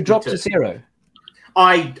 but do you drop to 0?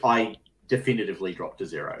 I definitively dropped to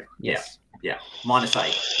 0. Yes. Yeah. -8.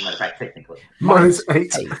 Matter of fact, technically.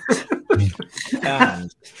 -8.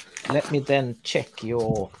 And let me then check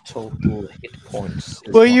your total hit points.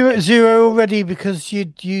 Were you at 0 already because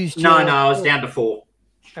you'd used? No, I was down to 4.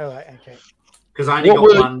 Oh, right, okay. Because I only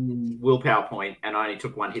got 1 willpower point, and I only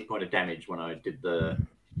took 1 hit point of damage when I did the.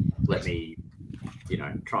 Let me,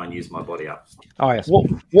 try and use my body up. Oh yes.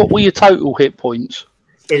 What were your total hit points?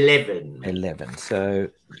 11. 11. So,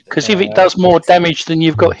 because if it does more damage than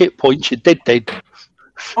you've got hit points, you're dead.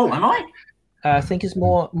 Oh, am I? I think it's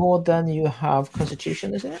more than you have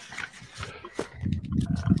Constitution, is it?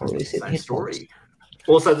 Or is it Same hit story. points?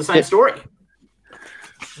 Also the same story.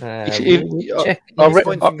 Check. Hit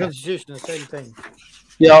points and Constitution, the same thing.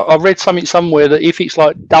 Yeah, I read something somewhere that if it's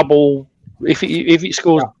like double, if it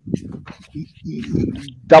scores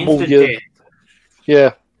double Instant your, death.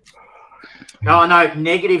 yeah. Oh no,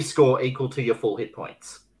 negative score equal to your full hit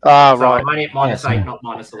points. Ah, So right. I'm only at -8, not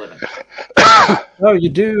 -11. No, you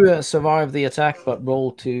do survive the attack, but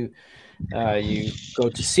roll to you go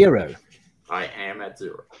to 0. I am at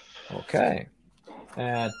 0. Okay.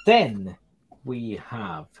 Then we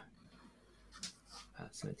have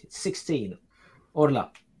 16.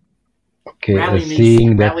 Orla. Okay, Rally me,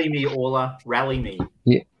 seeing that, rally me, Orla, rally me.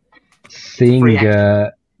 seeing Free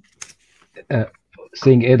action.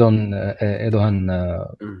 seeing Edohan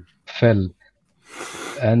fell,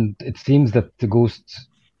 and it seems that the ghost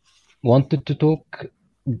wanted to talk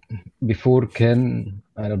before Ken.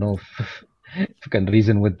 I don't know if you can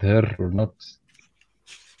reason with her or not.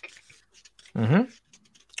 Mm-hmm.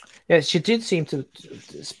 Yes, she did seem to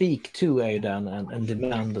speak to Aidan and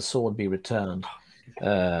demand the sword be returned.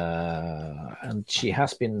 And she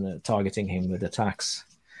has been targeting him with attacks.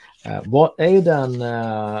 What Aidan,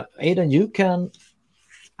 you can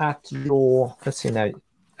at your, let's see now,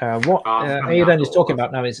 what Aidan is talking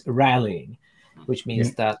about now is rallying, which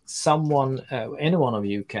means that someone, any one of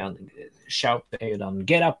you can shout to Aidan,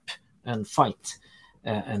 get up and fight,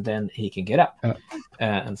 and then he can get up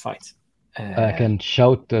and fight. I can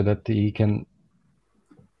shout that he can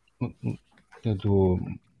to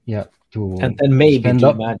and then maybe stand do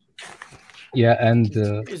up. magic. Yeah, and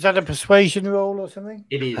Is that a persuasion roll or something?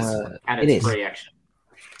 It is, and it it's is. free action.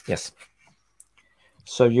 Yes.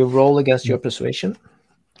 So you roll against your persuasion.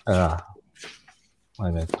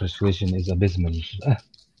 my persuasion is abysmal.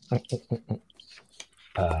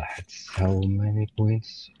 It's how many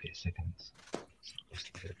points? Okay, seconds.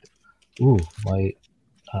 Ooh,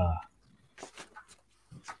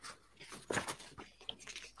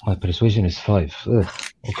 my persuasion is 5. Ugh,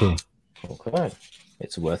 okay. Okay.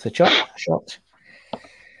 It's worth a shot.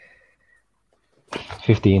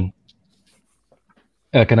 15.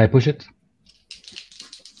 Can I push it?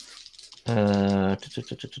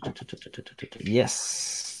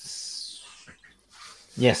 Yes.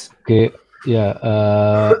 Yes. Okay. Yeah.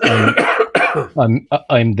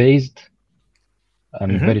 I'm dazed.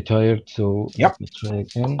 I'm very tired. So Yep. let me try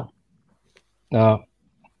again. No,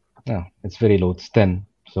 it's very low. It's 10.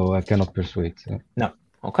 So I cannot persuade. Yeah. No.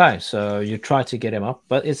 Okay, so you try to get him up,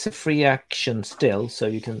 but it's a free action still, so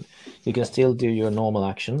you can still do your normal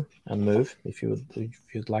action and move if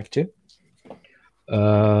you'd like to.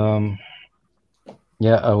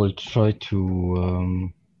 Yeah, I will try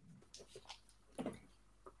to.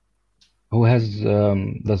 Who has?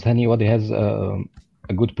 Does anybody has a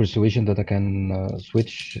good persuasion that I can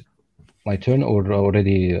switch my turn, or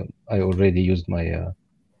I already used my.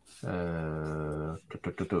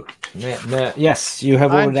 Yes, you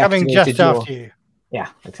have I'm already coming activated just your... after you. Yeah,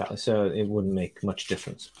 exactly. So it wouldn't make much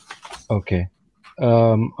difference. Okay.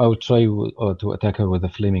 I will try to attack her with a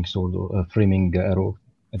flaming sword or a flaming arrow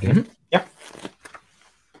again. Yeah.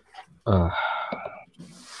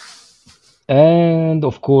 And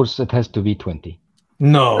of course, it has to be 20.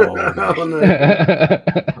 No. Oh, no.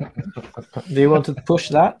 Do you want to push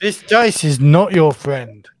that? This dice is not your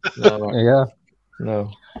friend. No. Yeah.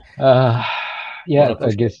 No. Yeah,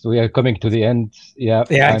 I guess we are coming to the end. Yeah.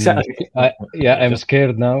 Yeah, exactly. I'm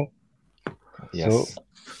scared now. Yes.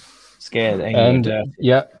 scared. And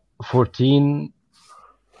 14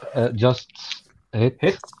 just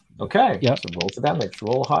hit. Okay. Yeah. So roll for damage.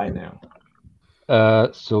 Roll high now.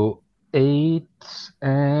 So 8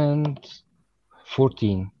 and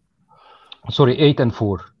 14. Sorry, 8 and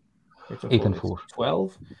 4. 8 and 4.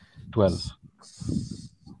 12. 12.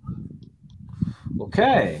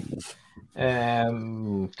 Okay.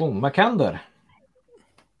 Makander.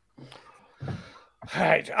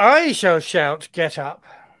 Right, I shall shout, get up.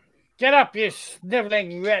 Get up, you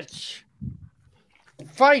snivelling wretch.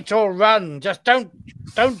 Fight or run. Just don't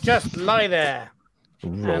just lie there.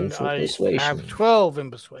 Roll And for I persuasion. have 12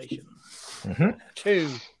 in persuasion. 2.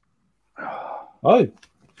 Oh.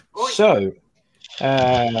 So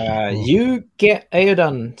you get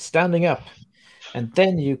Aedan standing up, and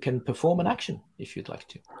then you can perform an action if you'd like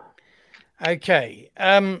to. Okay.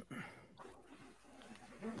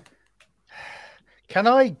 Can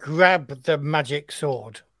I grab the magic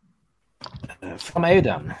sword? From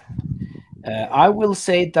Aedan. I will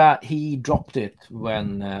say that he dropped it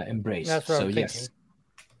when embraced. That's what so I'm yes,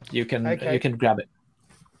 thinking. you can grab it.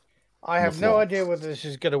 I have no idea whether this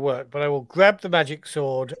is going to work, but I will grab the magic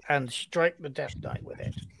sword and strike the Death Knight with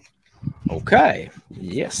it. Okay.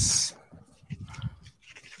 Yes.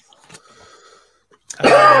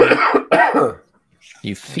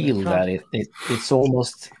 You feel that it's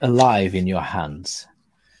almost alive in your hands.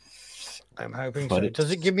 I'm hoping But so. Does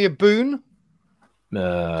it give me a boon?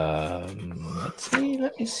 Let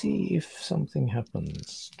me see if something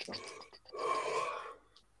happens.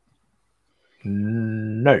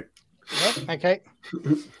 No. Okay.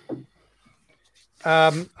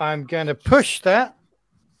 I'm going to push that.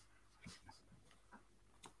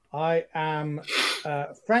 I am,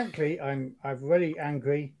 frankly, I'm really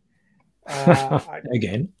angry.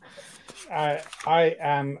 Again. I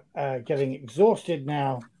am getting exhausted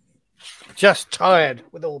now. Just tired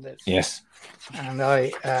with all this. Yes. And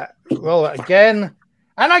I roll it again,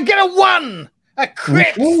 and I get a 1, a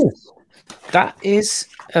crit. Ooh. That is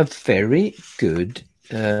a very good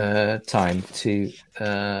time to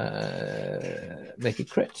make a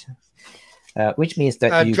crit, which means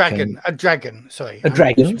that you a dragon. Sorry,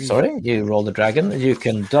 Sorry, you roll the dragon. You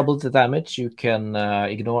can double the damage. You can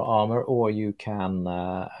ignore armor, or you can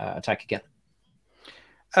attack again.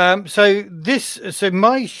 So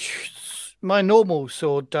my normal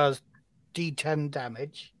sword does D10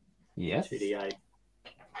 damage. Yes. 2d8.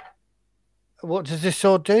 What does this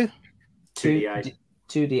sword do? 2d8.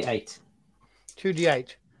 2d8.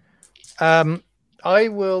 2d8. I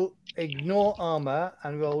will ignore armor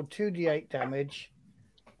and roll 2d8 damage.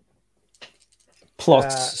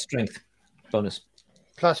 Plus strength bonus.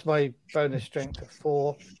 Plus my bonus strength of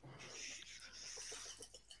 4.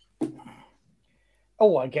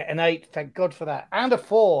 Oh, I get an 8. Thank God for that. And a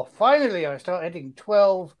 4. Finally, I start hitting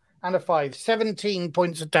 12 and a 5. 17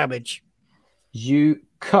 points of damage. You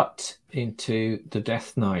cut into the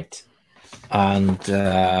Death Knight, and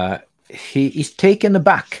he is taken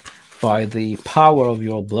aback by the power of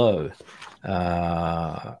your blow.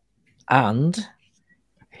 And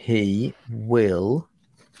he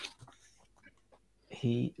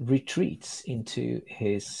retreats into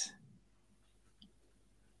his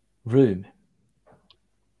room.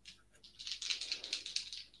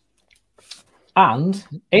 And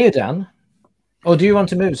Aedan, or do you want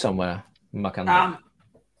to move somewhere, Makander?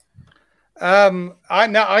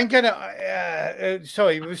 I'm gonna.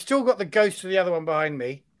 Sorry, we've still got the ghost of the other one behind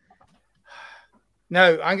me.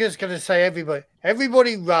 No, I'm just gonna say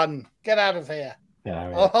everybody run, get out of here.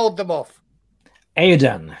 Yeah, I'll hold them off.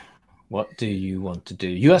 Aedan, what do you want to do?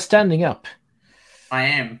 You are standing up. I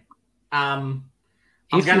am.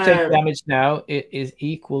 If you take damage now, it is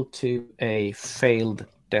equal to a failed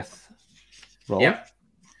death roll. Yep.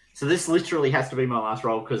 So this literally has to be my last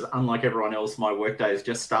roll because, unlike everyone else, my workday is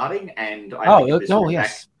just starting, and I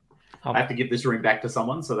have to give this room back to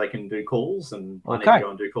someone so they can do calls, and I need to go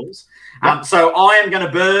and do calls. Yep. So I am going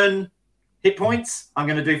to burn hit points. I'm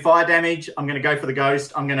going to do fire damage. I'm going to go for the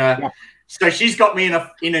ghost. I'm going to. Yep. So she's got me in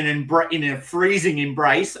a freezing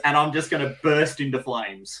embrace, and I'm just going to burst into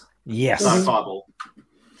flames. Yes. So fireball.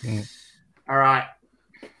 All right,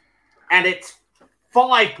 and it's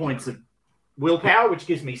 5 points of willpower, which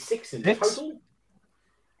gives me 6 in total.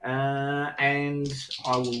 And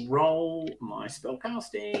I will roll my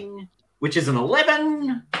spellcasting, which is an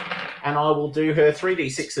 11, and I will do her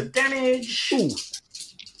 3d6 of damage. Ooh.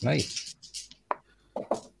 Nice.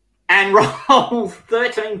 And roll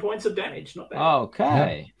 13 points of damage. Not bad.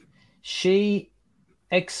 Okay. Yeah. She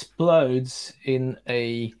explodes in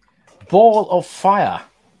a ball of fire.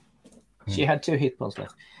 She had 2 hit points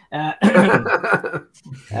left.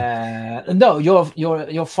 No,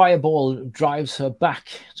 your fireball drives her back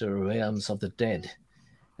to the realms of the dead.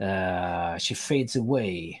 She fades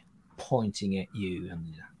away, pointing at you,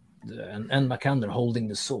 and Makander holding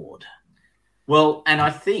the sword. Well, and I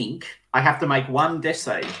think I have to make one death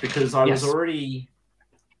save because I was already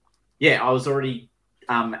at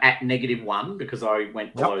 -1 because I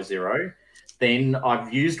went below 0. Then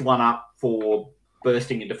I've used one up for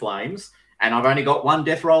bursting into flames, and I've only got one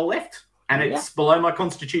death roll left, and it's below my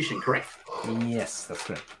constitution, correct? Yes, that's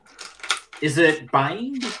correct. Is it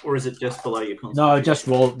Bane or is it just below your constitution? No, just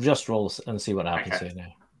roll and see what happens here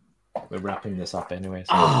now. We're wrapping this up anyway.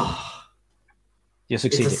 So you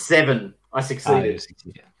succeeded. It's a 7. I succeeded. You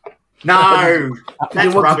succeeded. No, that's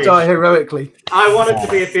you want rubbish. to die heroically. I want it to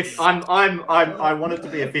be a 15. I want it to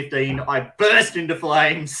be a 15. I burst into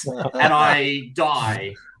flames and I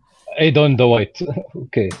die. I don't know it.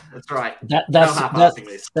 Okay. That's right.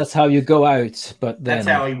 That's how you go out. But then that's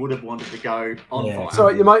how he would have wanted to go on fire.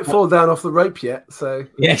 Sorry, you might fall down off the rope yet. So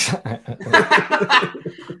yes.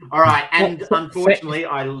 All right, and unfortunately,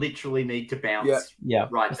 I literally need to bounce. Yeah.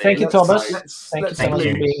 Right. There. Thank you, Thomas. Thank you, Thomas,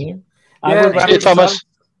 for being here. Cheers, Thomas.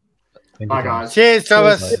 Bye, guys. Cheers,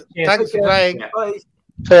 Thomas. Thanks for playing. Bye.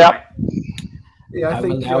 Yeah. Yeah, I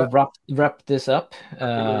think will now wrap this up.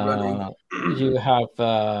 You have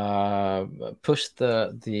pushed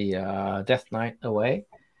the Death Knight away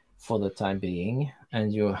for the time being,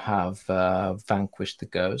 and you have vanquished the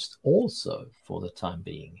ghost also for the time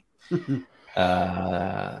being.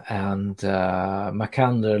 And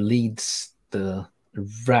Makander leads the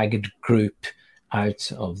ragged group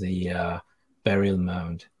out of the burial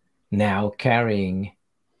mound, now carrying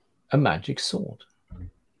a magic sword.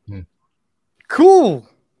 Cool.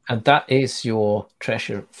 And that is your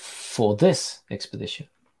treasure for this expedition.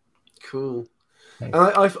 Cool. And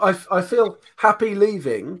I feel happy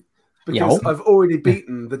leaving because I've already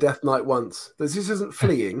beaten the Death Knight once. This isn't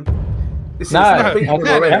fleeing. This is beaten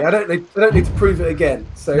already. I don't need to prove it again.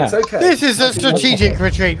 So it's okay. This is a strategic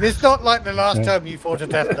retreat. It's not like the last time you fought a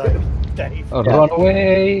Death Knight, Dave. Run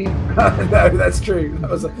away. No, that's true.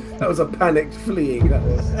 That was a panicked fleeing. That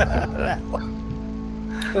was.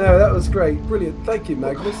 No, that was great. Brilliant. Thank you,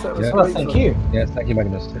 Magnus. That was great. Thank you. Yes, thank you,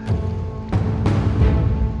 Magnus.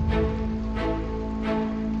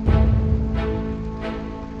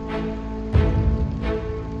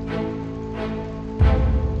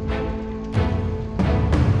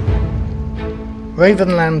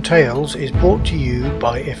 Ravenland Tales is brought to you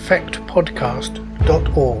by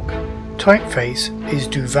effectpodcast.org. Typeface is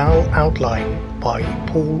Duval Outline by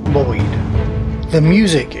Paul Lloyd. The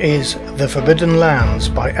music is The Forbidden Lands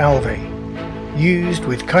by Alve, used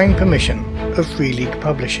with kind permission of Free League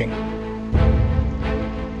Publishing.